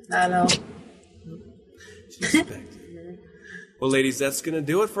 not at all. Well, ladies, that's going to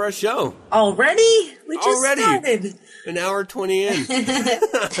do it for our show. Already? We just started. An hour 20 in.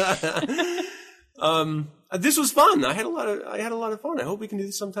 This was fun. I had a lot of fun. I hope we can do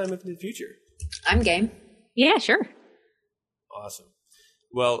this sometime in the future. I'm game. Yeah, sure. Awesome.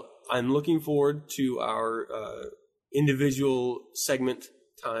 Well, I'm looking forward to our individual segment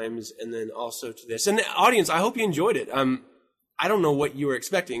times, and then also to this. And the audience, I hope you enjoyed it. I don't know what you were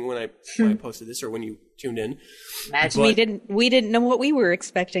expecting when I posted this or when you tuned in. Imagine we didn't know what we were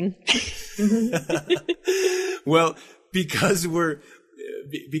expecting. Well, because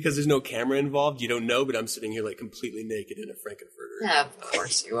there's no camera involved, you don't know, but I'm sitting here like completely naked in a Frankenfurter. Yeah, of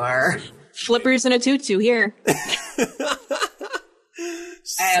course you are. Flippers and a tutu here.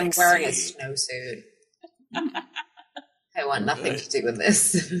 I am wearing a snowsuit. I want nothing to do with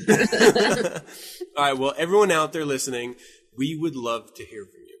this. All right, well, everyone out there listening, we would love to hear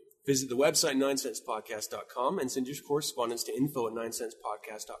from you. Visit the website 9centspodcast.com and send your correspondence to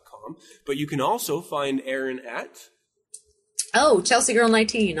info@9centspodcast.com. But you can also find Aaron at... Oh, Chelsea Girl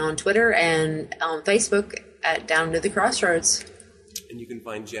 19 on Twitter and on Facebook at Down to the Crossroads. And you can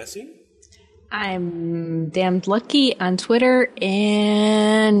find Jesse? I'm Damned Lucky on Twitter,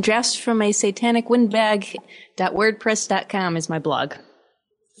 and Drafts from a Satanic Windbag.wordpress.com is my blog.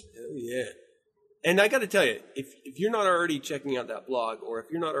 Hell yeah. And I got to tell you, if you're not already checking out that blog, or if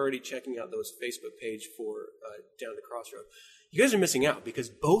you're not already checking out those Facebook page for Down the Crossroad, you guys are missing out, because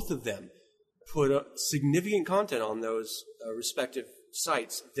both of them put up significant content on those respective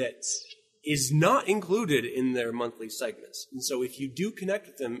sites that is not included in their monthly segments. And so if you do connect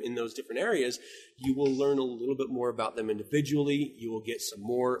with them in those different areas, you will learn a little bit more about them individually. You will get some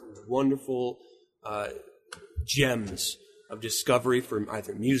more wonderful gems of discovery from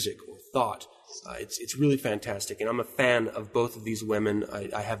either music or thought. It's really fantastic, and I'm a fan of both of these women.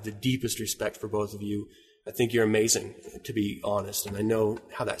 I have the deepest respect for both of you. I think you're amazing, to be honest, and I know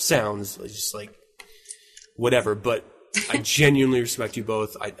how that sounds, just like whatever, but I genuinely respect you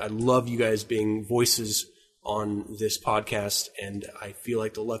both. I love you guys being voices on this podcast, and I feel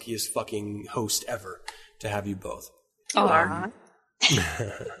like the luckiest fucking host ever to have you both.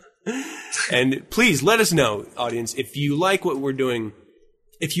 And please let us know, audience, if you like what we're doing,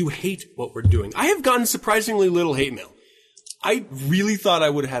 if you hate what we're doing. I have gotten surprisingly little hate mail. I really thought I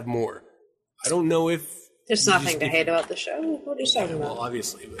would have had more. I don't know if... There's nothing to hate about the show. What are you talking about? Well,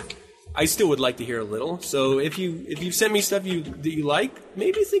 obviously, but I still would like to hear a little. So if you've sent me stuff that you like,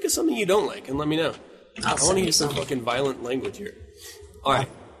 maybe think of something you don't like and let me know. I want to hear some fucking violent language here. All right.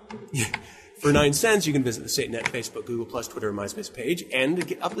 For 9 cents, you can visit the SatanNet Facebook, Google+, Twitter, and MySpace page and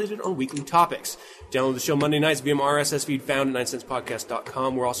get updated on weekly topics. Download the show Monday nights via our RSS feed found at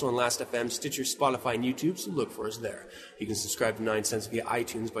 9centspodcast.com. We're also on Last.fm, Stitcher, Spotify, and YouTube, so look for us there. You can subscribe to 9 Cents via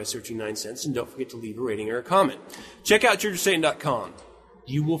iTunes by searching 9 Cents, and don't forget to leave a rating or a comment. Check out churchofsatan.com.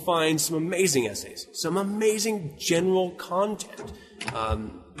 You will find some amazing essays, some amazing general content.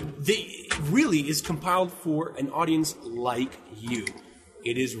 It really is compiled for an audience like you.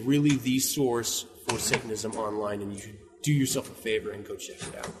 It is really the source for Satanism online, and you should do yourself a favor and go check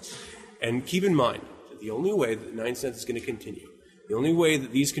it out. And keep in mind that the only way that 9 Cents is going to continue, the only way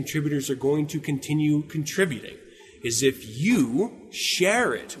that these contributors are going to continue contributing, is if you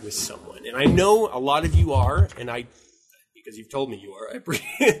share it with someone. And I know a lot of you are, and because you've told me you are,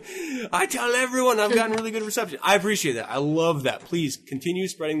 I tell everyone I've gotten really good reception. I appreciate that. I love that. Please continue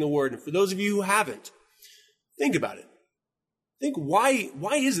spreading the word. And for those of you who haven't, think about it. Think why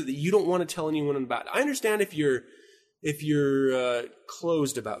is it that you don't want to tell anyone about it? I understand if you're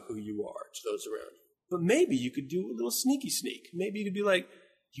closed about who you are to those around you, but maybe you could do a little sneaky sneak. Maybe you could be like,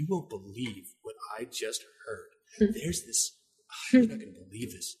 you won't believe what I just heard. There's this, you're not going to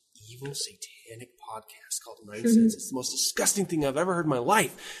believe this evil satanic podcast called 9 Cents. It's the most disgusting thing I've ever heard in my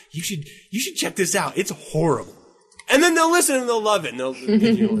life. You should check this out. It's horrible. And then they'll listen and they'll love it and they'll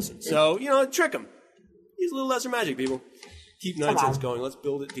continue to listen. So, trick them. Use a little lesser magic, people. Keep 9 Cents going. Let's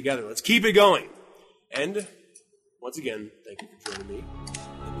build it together. Let's keep it going. And once again, thank you for joining me.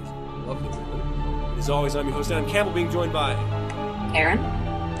 Lovely women. As always, I'm your host, Adam Campbell, being joined by Aaron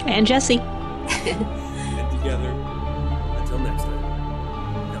and Jesse. And together, until next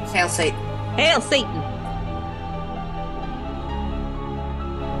time. Hail Satan. Hail Satan.